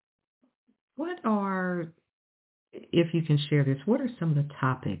 What are, if you can share this, what are some of the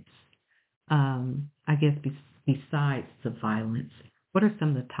topics, I guess besides the violence, what are some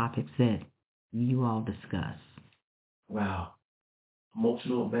of the topics that you all discuss? Wow.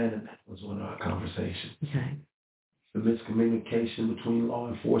 Emotional abandonment was one of our conversations. Okay. The miscommunication between law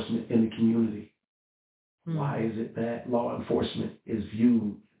enforcement and the community. Mm-hmm. Why is it that law enforcement is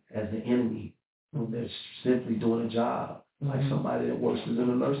viewed as the enemy when they're simply doing a job, like somebody that works in the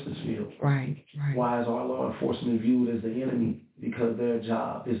nurse's field? Right. Why is our law enforcement viewed as the enemy? Because their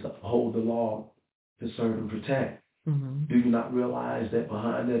job is to uphold the law, to serve and protect. Mm-hmm. Do you not realize that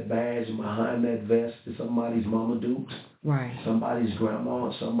behind that badge and behind that vest is somebody's mama Dukes? Right. Somebody's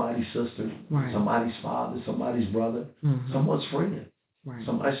grandma, somebody's sister, right. somebody's father, somebody's brother, someone's friend, right.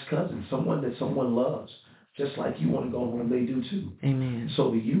 somebody's cousin, someone that someone loves, just like you want to go home, they do too. Amen.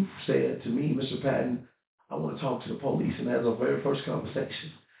 So the youth said to me, Mr. Patton, I want to talk to the police, and that was our very first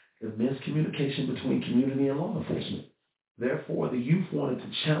conversation. The miscommunication between community and law enforcement. Therefore, the youth wanted to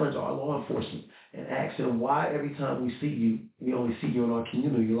challenge our law enforcement and ask them why every time we see you, we only see you in our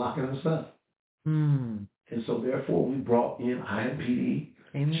community, you're locking us up. Mm. And so, therefore, we brought in IMPD,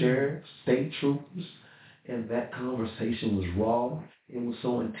 sheriffs, state troopers, and that conversation was raw. It was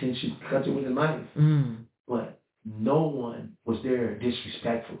so intense, you cut it with a knife. Mm. But no one was there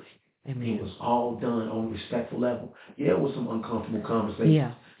disrespectfully. Amen. It was all done on a respectful level. Yeah, it was some uncomfortable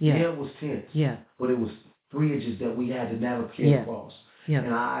conversations. Yeah, it was tense. Yeah. But it was bridges that we had to navigate across. Yeah.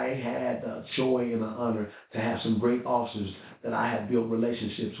 And I had the joy and the honor to have some great officers that I have built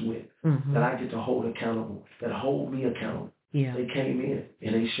relationships with, that I get to hold accountable, that hold me accountable. Yeah. They came in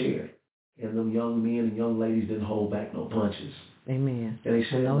and they shared. And them young men and young ladies didn't hold back no punches. Amen. And they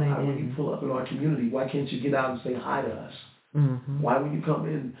said, why when you pull up in our community, why can't you get out and say hi to us? Why when you come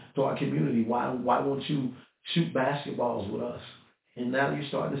in to our community, why won't you shoot basketballs with us? And now you're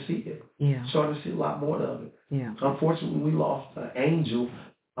starting to see it. Yeah. Starting to see a lot more of it. Yeah. Unfortunately, we lost an angel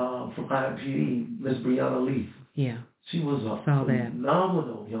from IMPD, Miss Brianna Leaf. Yeah. She was a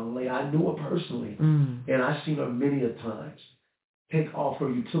phenomenal young lady. I knew her personally. And I've seen her many a times take off her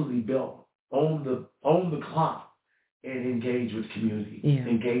utility belt on the clock and engage with community,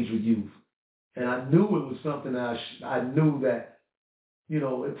 engage with youth. And I knew it was something that I knew that,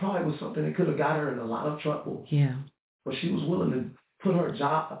 it probably was something that could have got her in a lot of trouble. Yeah. But she was willing to put her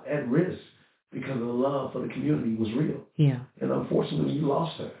job at risk because the love for the community was real. Yeah. And unfortunately, you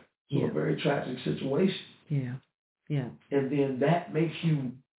lost her. So a very tragic situation. Yeah. Yeah. And then that makes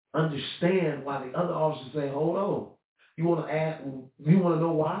you understand why the other officers say, hold on. You want to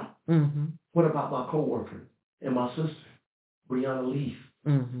know why? What about my coworker and my sister, Brianna Leaf,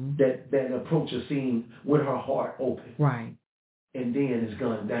 that approached a scene with her heart open? Right. And then it's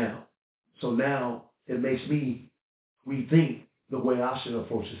gone down. So now it makes me rethink the way I should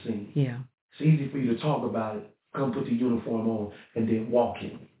approach the scene. Yeah. It's easy for you to talk about it, come put the uniform on, and then walk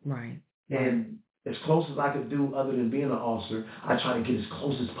in. Right. And as close as I could do other than being an officer, I try to get as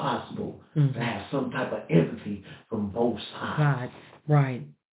close as possible to have some type of empathy from both sides. Right.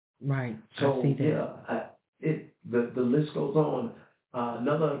 So, I see that. The list goes on.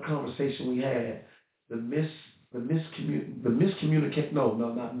 Another conversation we had, not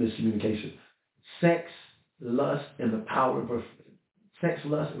miscommunication. Sex, lust, and the power and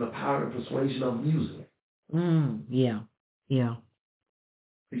persuasion of music. Yeah.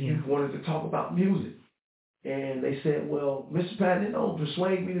 The youth wanted to talk about music. And they said, well, Mr. Patton, don't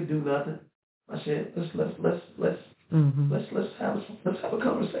persuade me to do nothing. I said, let's have a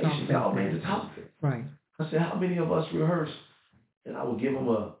conversation. Y'all made the topic. Right. I said, how many of us rehearse? And I would give them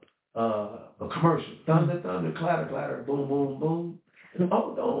a commercial. Thunder, thunder, clatter, clatter, boom, boom, boom. And,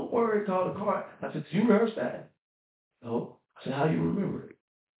 oh, don't worry, call the car. I said, did you rehearse that? No. I said, how do you remember it?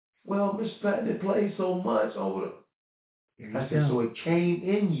 Well, Mr. Patton, it played so much over the... I said, so it came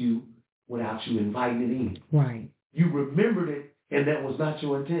in you without you inviting it in. Right. You remembered it, and that was not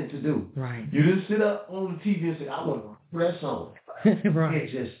your intent to do. Right. You didn't sit up on the TV and say, I want to press on. Right. It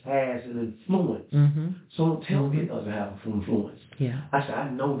just has an influence. So don't tell me it doesn't have an influence. Yeah. I said, I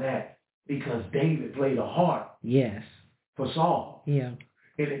know that because David played a harp for Saul. Yeah.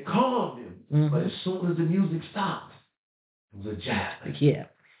 And it calmed him. But as soon as the music stopped, it was a jazz. Yeah.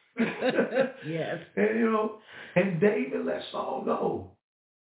 Yes. And David let Saul know.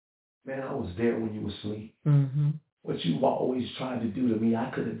 Man, I was there when you were asleep. What you've always tried to do to me,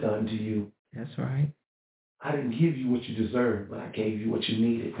 I could have done to you. That's right. I didn't give you what you deserved, but I gave you what you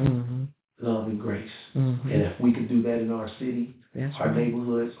needed. Love and grace. And if we could do that in our city, our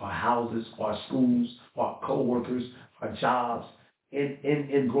neighborhoods, our houses, our schools, our co-workers, our jobs,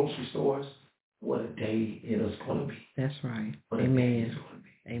 in grocery stores, what a day it is going to be. That's right. What a day it's going to be.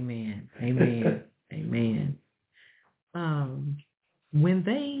 Amen. Amen. When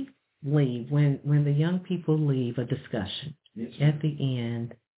they leave, when the young people leave a discussion, at the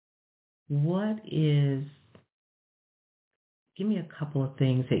end, give me a couple of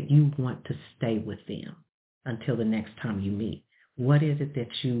things that you want to stay with them until the next time you meet. What is it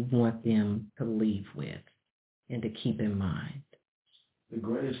that you want them to leave with and to keep in mind? The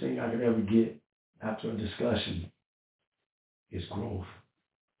greatest thing I could ever get after a discussion is growth.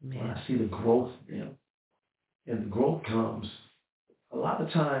 Man. When I see the growth in them, and the growth comes, a lot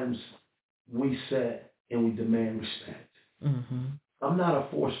of times we set and we demand respect. Mm-hmm. I'm not a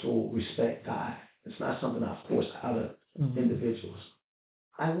forceful respect guy. It's not something I force out of individuals.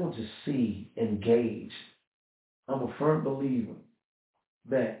 I want to see, engage. I'm a firm believer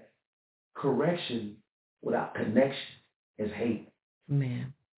that correction without connection is hate.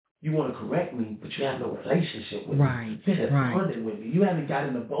 Man. You want to correct me, but you have no relationship with Right. me. You haven't bonded with me. You haven't got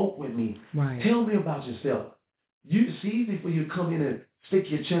in the boat with me. Right. Tell me about yourself. It's easy for you to come in and stick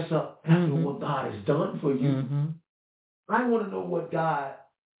your chest up after what God has done for you. Mm-hmm. I want to know what God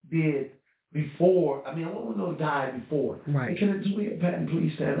did before. I want to know the guy before. Right. Hey, can I do it? Patton,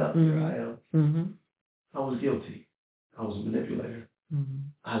 please stand up. Here I am. Mm-hmm. I was guilty. I was a manipulator. Mm-hmm.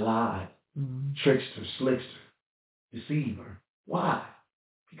 I lied. Mm-hmm. Trickster, slickster, deceiver. Why?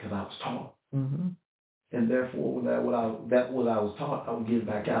 Because I was taught. Mm-hmm. And therefore, what I was taught, I would give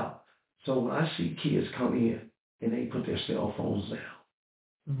back out. So when I see kids come in and they put their cell phones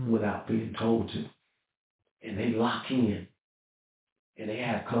down without being told to, and they lock in, and they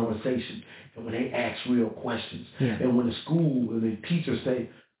have conversations, and when they ask real questions, and when the school and the teachers say,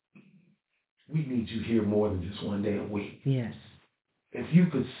 we need you here more than just one day a week. Yes. If you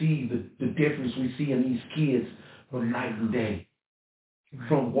could see the difference we see in these kids from night and day,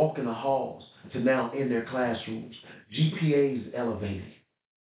 from walking the halls to now in their classrooms, GPAs elevated.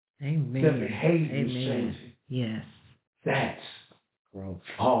 Amen. Their behavior is changing. Yes. That's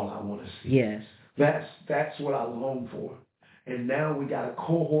all I want to see. Yes. That's what I long for. And now we got a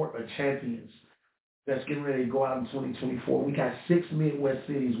cohort of champions that's getting ready to go out in 2024. We got 6 Midwest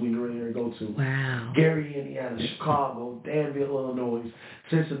cities we're getting ready to go to. Wow. Gary, Indiana, Chicago, Danville, Illinois,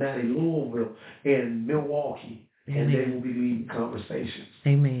 Cincinnati, Louisville, and Milwaukee. Amen. And they will be leading conversations.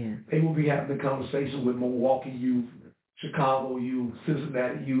 Amen. They will be having a conversation with Milwaukee youth, Chicago youth,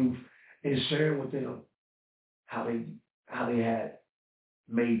 Cincinnati youth, and sharing with them how they had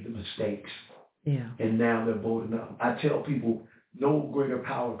made the mistakes. Yeah. And now they're bold enough. I tell people, no greater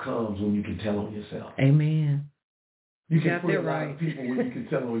power comes when you can tell on yourself. Amen. You can put a lot of people when you can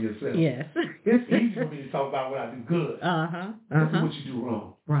tell on yourself. Yes. It's easy for me to talk about what I do good. That's what you do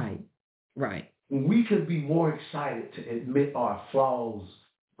wrong. Right. Right. We could be more excited to admit our flaws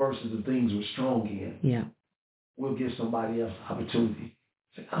versus the things we're strong in. Yeah. We'll give somebody else opportunity.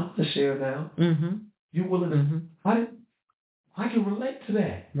 Say, I'm going to share now. Mm-hmm. You're willing to, I can relate to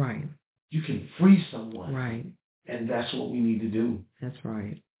that. Right. You can free someone. Right. And that's what we need to do. That's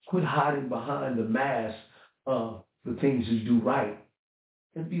right. Quit hiding behind the mask of the things you do right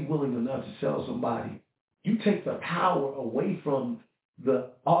and be willing enough to tell somebody. You take the power away from the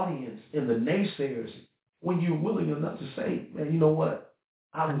audience and the naysayers when you're willing enough to say, man, you know what?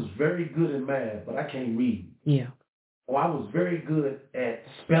 I was very good in math, but I can't read. Yeah. Or I was very good at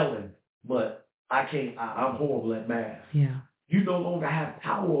spelling, but I'm horrible at math. Yeah. You no longer have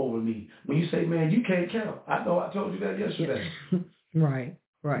power over me. When you say, man, you can't count. I know I told you that yesterday. Right.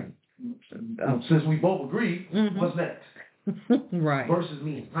 Right. Since we both agree, what's next? Right. Versus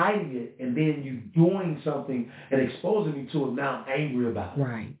me hiding it and then you doing something and exposing me to it, now I'm angry about it.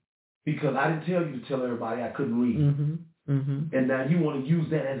 Right. Because I didn't tell you to tell everybody I couldn't read. Mm-hmm. Mm-hmm. And now you want to use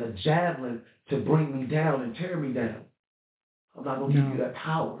that as a javelin to bring me down and tear me down. I'm not going to give you that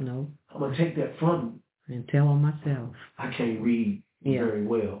power. No. I'm going to take that from you. And tell on myself. I can't read very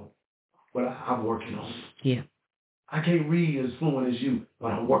well, but I'm working on it. Yeah. I can't read as fluent as you,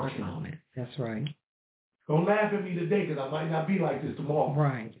 but I'm working on it. That's right. Don't laugh at me today because I might not be like this tomorrow.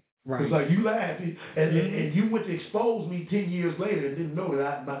 Right. Right. It's like you laughed and you went to expose me 10 years later and didn't know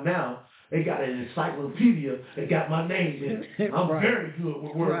that by now they got an encyclopedia that got my name in it. I'm very good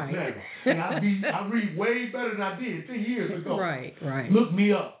with words now. And I read way better than I did 10 years ago. Right, right. Look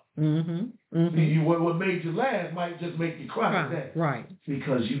me up. Mm-hmm. Mm-hmm. See, what made you laugh might just make you cry. Right.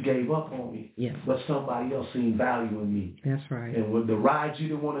 Because you gave up on me. Yes. But somebody else seen value in me. That's right. And with the ride you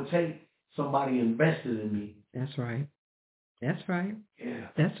didn't want to take, somebody invested in me. That's right. That's right. Yeah.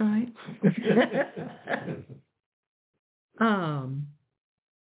 That's right.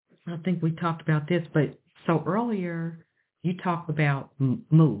 I think we talked about this, but so earlier you talked about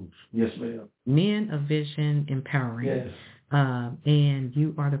MOVE. Yes, ma'am. Men of Vision Empowering. Yes. And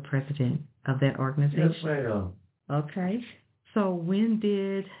you are the president of that organization. Yes, ma'am. Okay. So when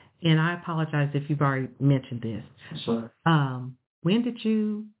did, and I apologize if you've already mentioned this. Sure. When did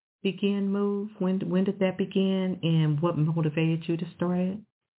you begin MOVE? When did that begin, and what motivated you to start it?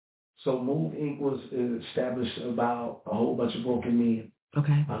 So MOVE Inc. was established about a whole bunch of broken men.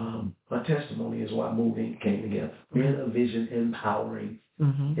 Okay. My testimony is why MOVE Inc. came together. Men of Vision Empowering.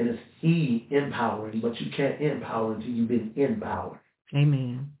 Mm-hmm. And it's empowering, but you can't empower until you've been empowered.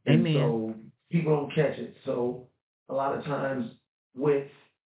 Amen. And Amen. so people don't catch it. So a lot of times with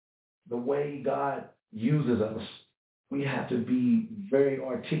the way God uses us, we have to be very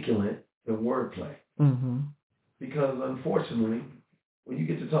articulate in wordplay. Mm-hmm. Because unfortunately, when you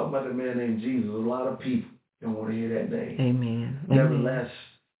get to talk about a man named Jesus, a lot of people don't want to hear that name. Amen. Nevertheless,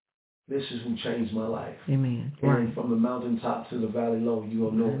 this is who changed my life. Amen. And Right. from the mountaintop to the valley low, you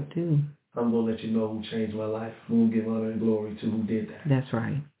will know it. I do. I'm going to let you know who changed my life. I'm going to give honor and glory to who did that. That's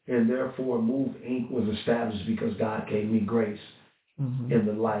right. And therefore, Move Inc. was established because God gave me grace in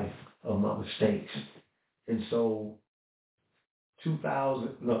the life of my mistakes. And so,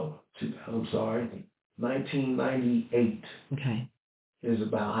 1998 Okay. is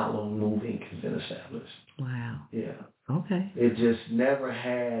about how long Move Inc. has been established. Wow. Yeah. Okay. It just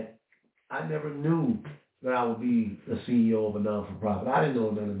I never knew that I would be the CEO of a non-for-profit. I didn't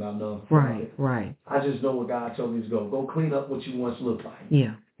know nothing about non-for-profit. Right. I just know where God told me to go. Go clean up what you once looked like.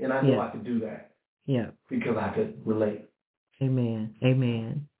 Yeah. And I know I could do that. Yeah. Because I could relate. Amen.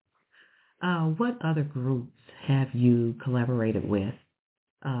 Amen. What other groups have you collaborated with?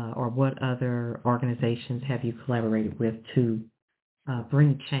 Or what other organizations have you collaborated with to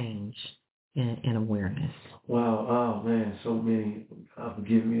bring change and awareness? Wow. Oh, man. So many.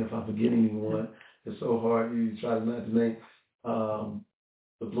 Forgive me if I forget anyone. It's so hard. You try not to name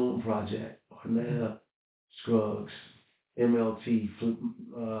the Bloom Project, Ornella, Scruggs, MLT,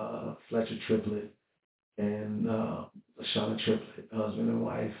 Fletcher Triplet, and Shauna Triplet, husband and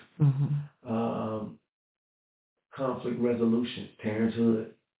wife. Conflict resolution,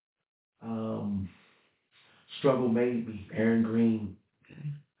 parenthood. Struggle Made Me, Aaron Green.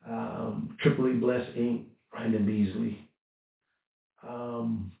 Triple E Blessed Inc., Brandon Beasley.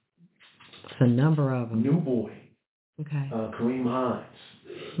 It's a number of them. New Boy. Okay. Kareem Hines.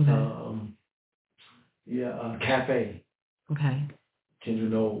 Cafe. Okay. Kendra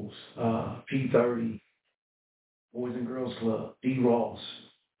Knowles. P30. Boys and Girls Club. D. Ross.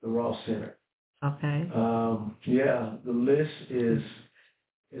 The Ross Center. Okay. The list is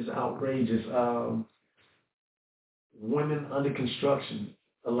outrageous. Women Under Construction.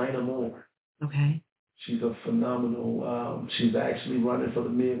 Elena Moore. Okay. She's a phenomenal, she's actually running for the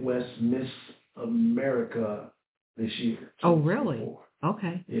Midwest Miss America this year. Oh, really?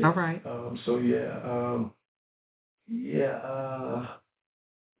 Okay. Yeah. All right. Just a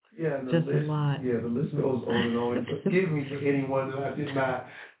lot. Yeah, the list goes on and on. Forgive me for anyone that I did not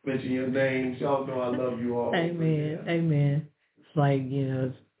mention your names. Y'all know I love you all. Amen. Yeah. Amen. It's like,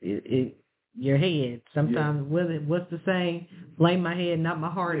 your head. Sometimes, what's the saying? Blame my head, not my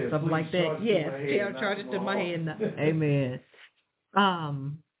heart, stuff like that. Yes, charge it to my head. Amen. I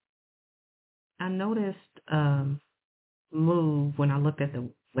noticed Move, when I looked at the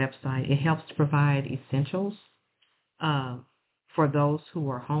website, it helps to provide essentials for those who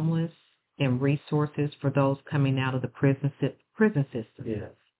are homeless and resources for those coming out of the prison system.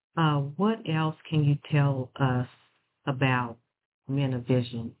 Yes. What else can you tell us about Men of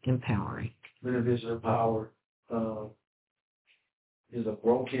Vision Empowering? Men of Vision Empower is a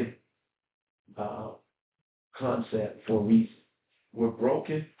broken concept for a reason. We're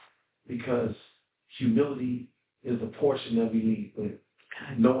broken because humility is a portion that we lead with.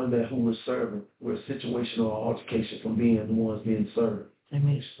 Knowing that who we're serving, we're a situational altercation from being the ones being served.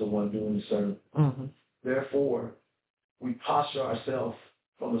 Amen. It's the one doing the serving. Mm-hmm. Therefore, we posture ourselves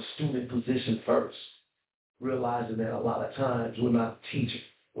from a student position first, realizing that a lot of times we're not teaching,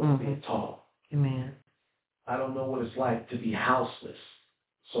 we're being taught. Amen. I don't know what it's like to be houseless.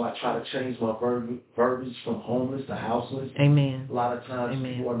 So I try to change my verbiage from homeless to houseless. Amen. A lot of times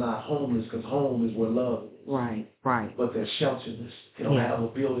people are not homeless because home is where love is. Right. But they're shelterless. They don't have a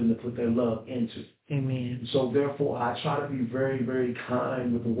building to put their love into. Amen. So therefore, I try to be very, very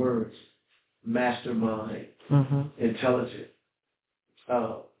kind with the words. Mastermind, intelligent.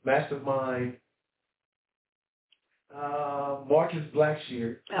 Mastermind, Marcus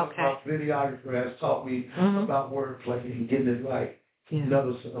Blackshear, my videographer, has taught me about wordplay and getting it right.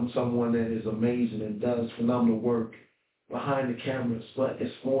 Another someone that is amazing and does phenomenal work behind the cameras, but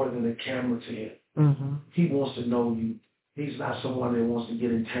it's more than a camera to him. He wants to know you. He's not someone that wants to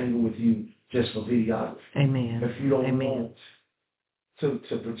get entangled with you just for videography. Amen. If you don't want to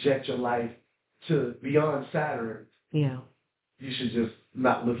project your life to beyond Saturn, you should just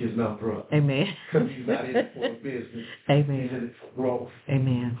not look his number up. Amen. Because he's not in it for a business. Amen. He's in it for growth.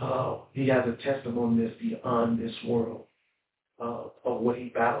 Amen. He has a testimony that's beyond this world of what he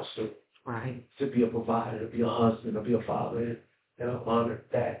battles through. Right. To be a provider, to be a husband, to be a father, and I'm honored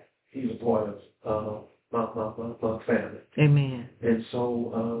that he's a part of my family. Amen. And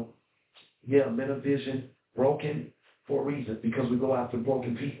so, Men of Vision, broken for a reason, because we go after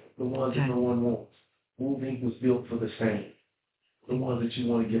broken people, the ones that no one wants. Moving was built for the same, the ones that you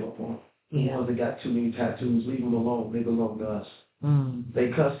want to give up on. The ones that got too many tattoos, leave them alone. They belong to us.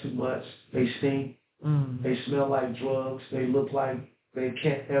 They cuss too much. They stink. They smell like drugs. They look like they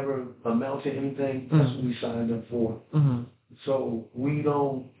can't ever amount to anything. That's what we signed up for. So we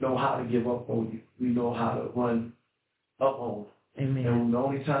don't know how to give up on you. We know how to run up on you. Amen. And the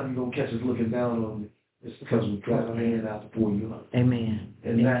only time you're going to catch us looking down on you is because we got our hand out to pull you up. Amen.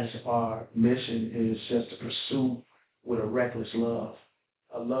 And that's our mission, is just to pursue with a reckless love.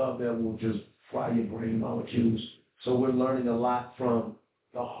 A love that will just fry your brain molecules. So we're learning a lot from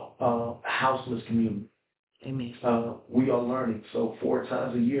the houseless community. Amen. We are learning. So 4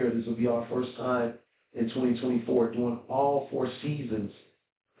 times a year, this will be our first time in 2024 doing all 4 seasons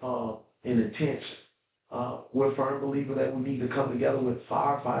in a tent. We're firm believers that we need to come together with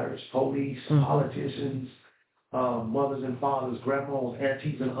firefighters, police, politicians, mothers and fathers, grandmas,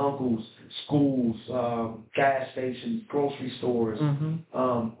 aunties and uncles, schools, gas stations, grocery stores,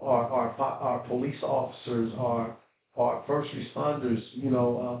 our police officers, our first responders,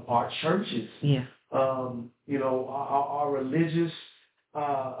 our churches, our religious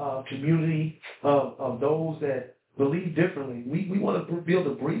community of those that believe differently. We want to build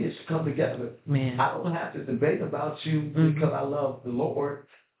a bridge to come together. Man. I don't have to debate about you because I love the Lord.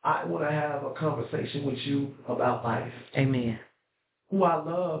 I want to have a conversation with you about life. Amen. Who I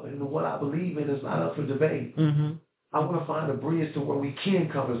love and what I believe in is not up for debate. I want to find a bridge to where we can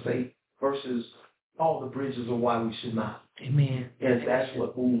conversate versus all the bridges of why we should not. Amen. And that's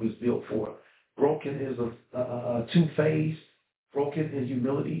what Move is built for. Broken is a 2-phase. Broken in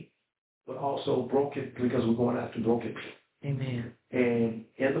humility, but also broken because we're going after broken people. Amen. And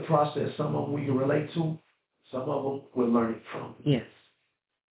in the process, some of them we can relate to, some of them we're learning from. Yes.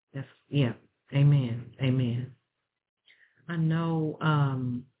 Yeah. Amen. Amen. I know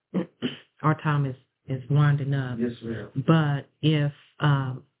our time is winding up. Yes, ma'am. But if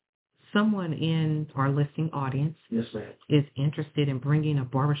someone in our listening audience is interested in bringing a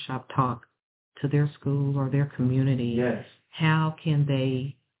barbershop talk to their school or their community, how can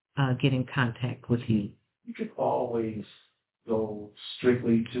they get in contact with you? You can always go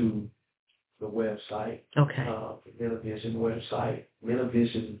strictly to the website. Okay. The Metavision website,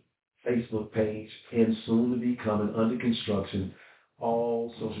 Metavision Facebook page, and soon to be coming under construction,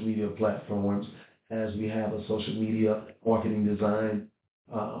 all social media platforms, as we have a social media marketing design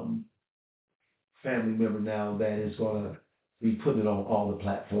family member now that is going to be putting it on all the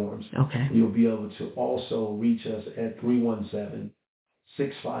platforms. Okay. You'll be able to also reach us at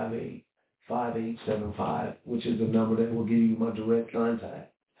 317-658-5875, which is the number that will give you my direct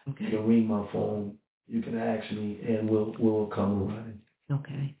contact. Okay. You can ring my phone, you can ask me, and we'll come around.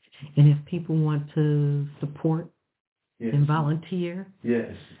 Okay. And if people want to support and volunteer,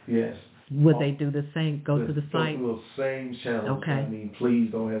 would they do the same? Go to the site? Go to the same channel. Okay. I mean,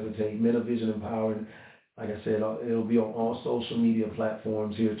 please don't hesitate. Metavision Empowering. Like I said, it'll be on all social media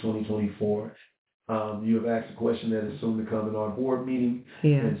platforms here 2024. You have asked a question that is soon to come in our board meeting.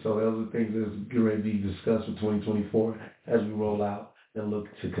 Yeah. And so those are things that's getting ready to be discussed for 2024 as we roll out and look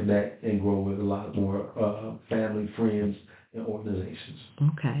to connect and grow with a lot more family, friends, and organizations.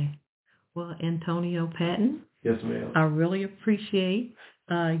 Okay. Well, Antonio Patton. Yes, ma'am. I really appreciate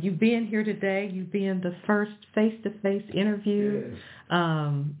you being here today, you being the first face-to-face interview. Yes.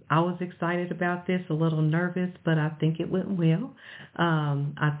 I was excited about this, a little nervous, but I think it went well.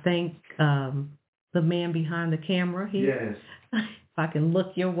 I thank the man behind the camera here. Yes. If I can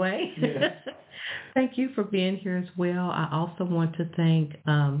look your way. Yes. Thank you for being here as well. I also want to thank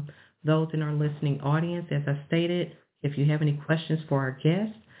those in our listening audience. As I stated, if you have any questions for our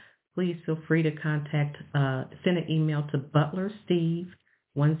guests, please feel free to send an email to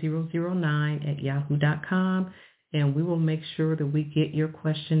butlersteve1009@yahoo.com, and we will make sure that we get your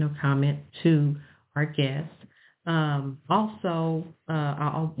question or comment to our guests. Also,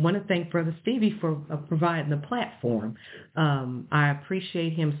 I want to thank Brother Stevie for providing the platform. I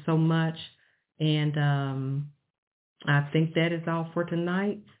appreciate him so much, and I think that is all for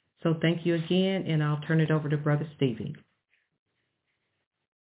tonight. So thank you again, and I'll turn it over to Brother Stevie.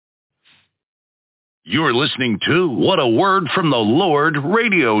 You're listening to What a Word from the Lord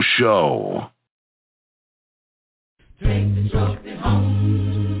radio show. Take the trophy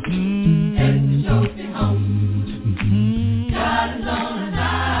home. Take the trophy home. God is on the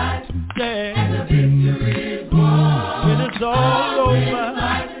side. Yeah. And the victory is won. When it's all over.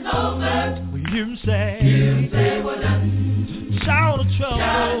 Life is over. We hear him say, we're done. Shout of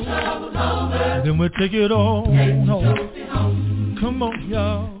trouble's over. Then we'll take it all Take the home. trophy home. Come on,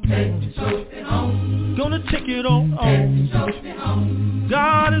 y'all. Take the trophy home. Gonna take it all Take home. the trophy home.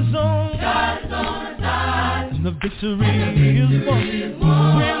 God is on. God is on the side. And the victory is won.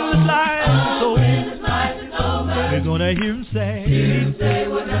 When the light soul. We're gonna hear him say,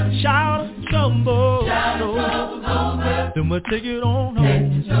 shout of trouble, then we'll take it on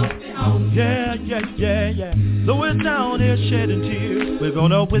home. Yeah. Though it's down here shedding tears, we're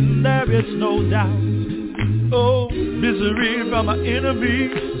gonna win, there is no doubt. Oh, misery from our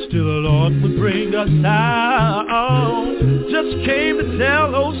enemies, still the Lord would bring us down. Just came to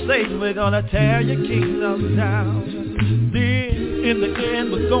tell those Satan, we're gonna tear your kingdom down. Then, in the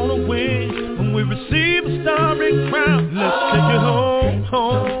end, we're gonna win when we receive a starry crown. Let's take it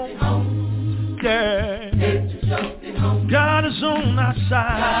home, yeah. God is on our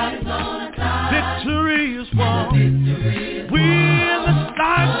side. Victory is won. When the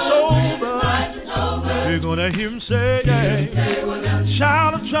night's over, we're gonna hear him say,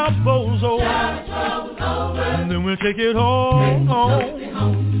 shout of trouble's over, and then we'll take it home,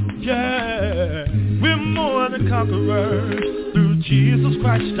 yeah. We're more than conquerors through Jesus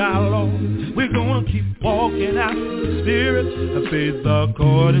Christ our Lord. We're gonna keep walking out in the Spirit of faith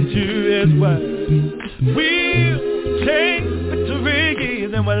according to his word. We'll take victory,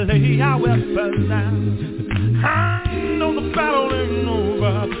 then we'll lay our weapons down. I know the battle ain't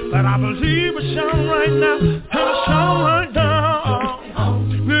over, but I believe it's shine right now. It's shine right now.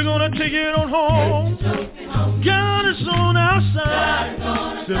 We're gonna take it on home. God is on our side.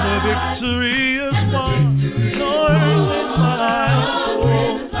 So the victory is won. Lord, in my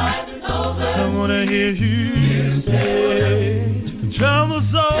life, I wanna hear you say,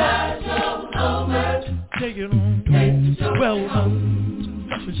 trouble's over. Take it on. Well done.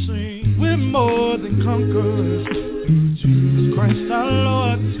 We sing, we're more than conquerors through Jesus Christ our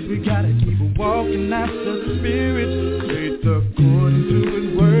Lord. We gotta keep walking after the Spirit, faith according to his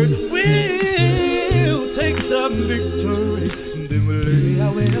word. We'll take the victory, and then we'll lay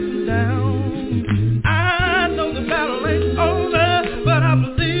our weapons down. I know the battle ain't over, but I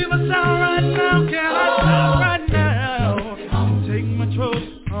believe it's all right now. Can I shout right now? Take my trust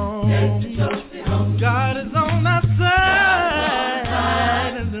home. God is on our side,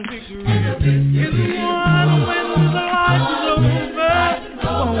 and the victory is won when the life is over.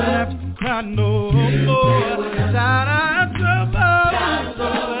 Won't have to cry no more. Shout out trouble,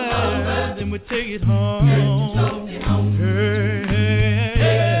 then we take it home.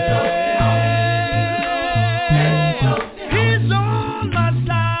 He's on my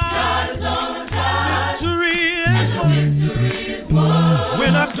side. Victory is won.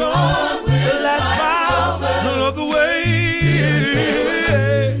 When I've gone the last mile of the way,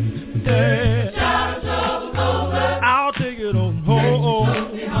 I'll take it on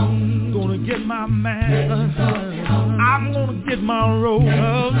home. Gonna get my man, I'm gonna get my robe,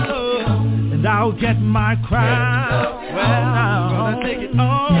 and I'll get my crown. Well, I'm gonna take it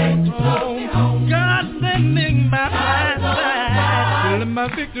home. God sending my side, feeling my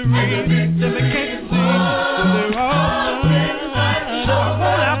victory, that they can't see, so they're all I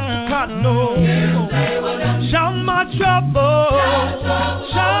won't have to cry no. Shout my trouble,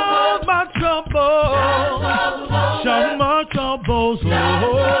 shout my trouble, shout my troubles. Oh,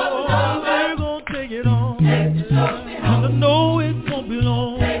 we're gonna take it on, and I know it won't be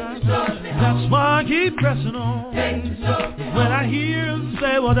long. That's why I keep pressing on. When I hear him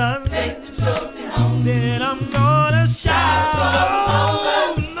say, well done, then I'm gonna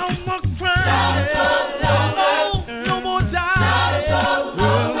shout. No more crying, no more dying.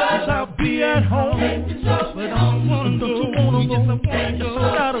 Well, I'll be at home, but I don't wanna go.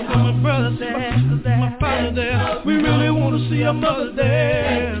 Out of my brother there, my father there. We really wanna see our mother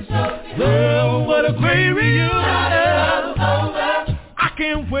there. Well, what a great reunion! I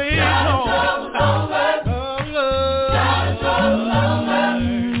can't wait long.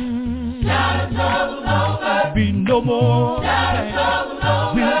 Be no more pain.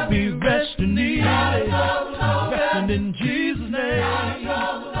 We'll be resting easy, resting in Jesus' name.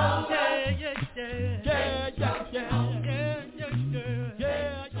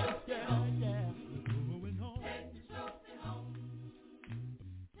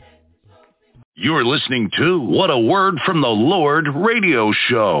 You're listening to What a Word from the Lord radio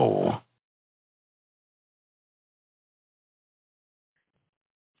show.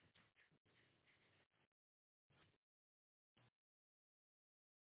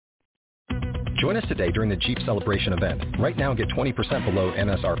 Join us today during the Jeep Celebration event. Right now, get 20% below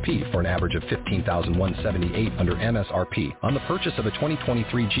MSRP for an average of $15,178 under MSRP on the purchase of a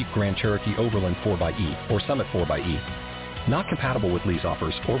 2023 Jeep Grand Cherokee Overland 4xE or Summit 4xE. Not compatible with lease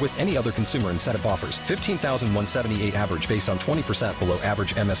offers or with any other consumer incentive offers. $15,178 average based on 20% below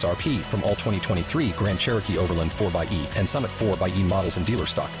average MSRP from all 2023 Grand Cherokee Overland 4xE and Summit 4xE models in dealer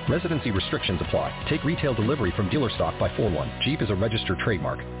stock. Residency restrictions apply. Take retail delivery from dealer stock by 4/1. Jeep is a registered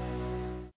trademark.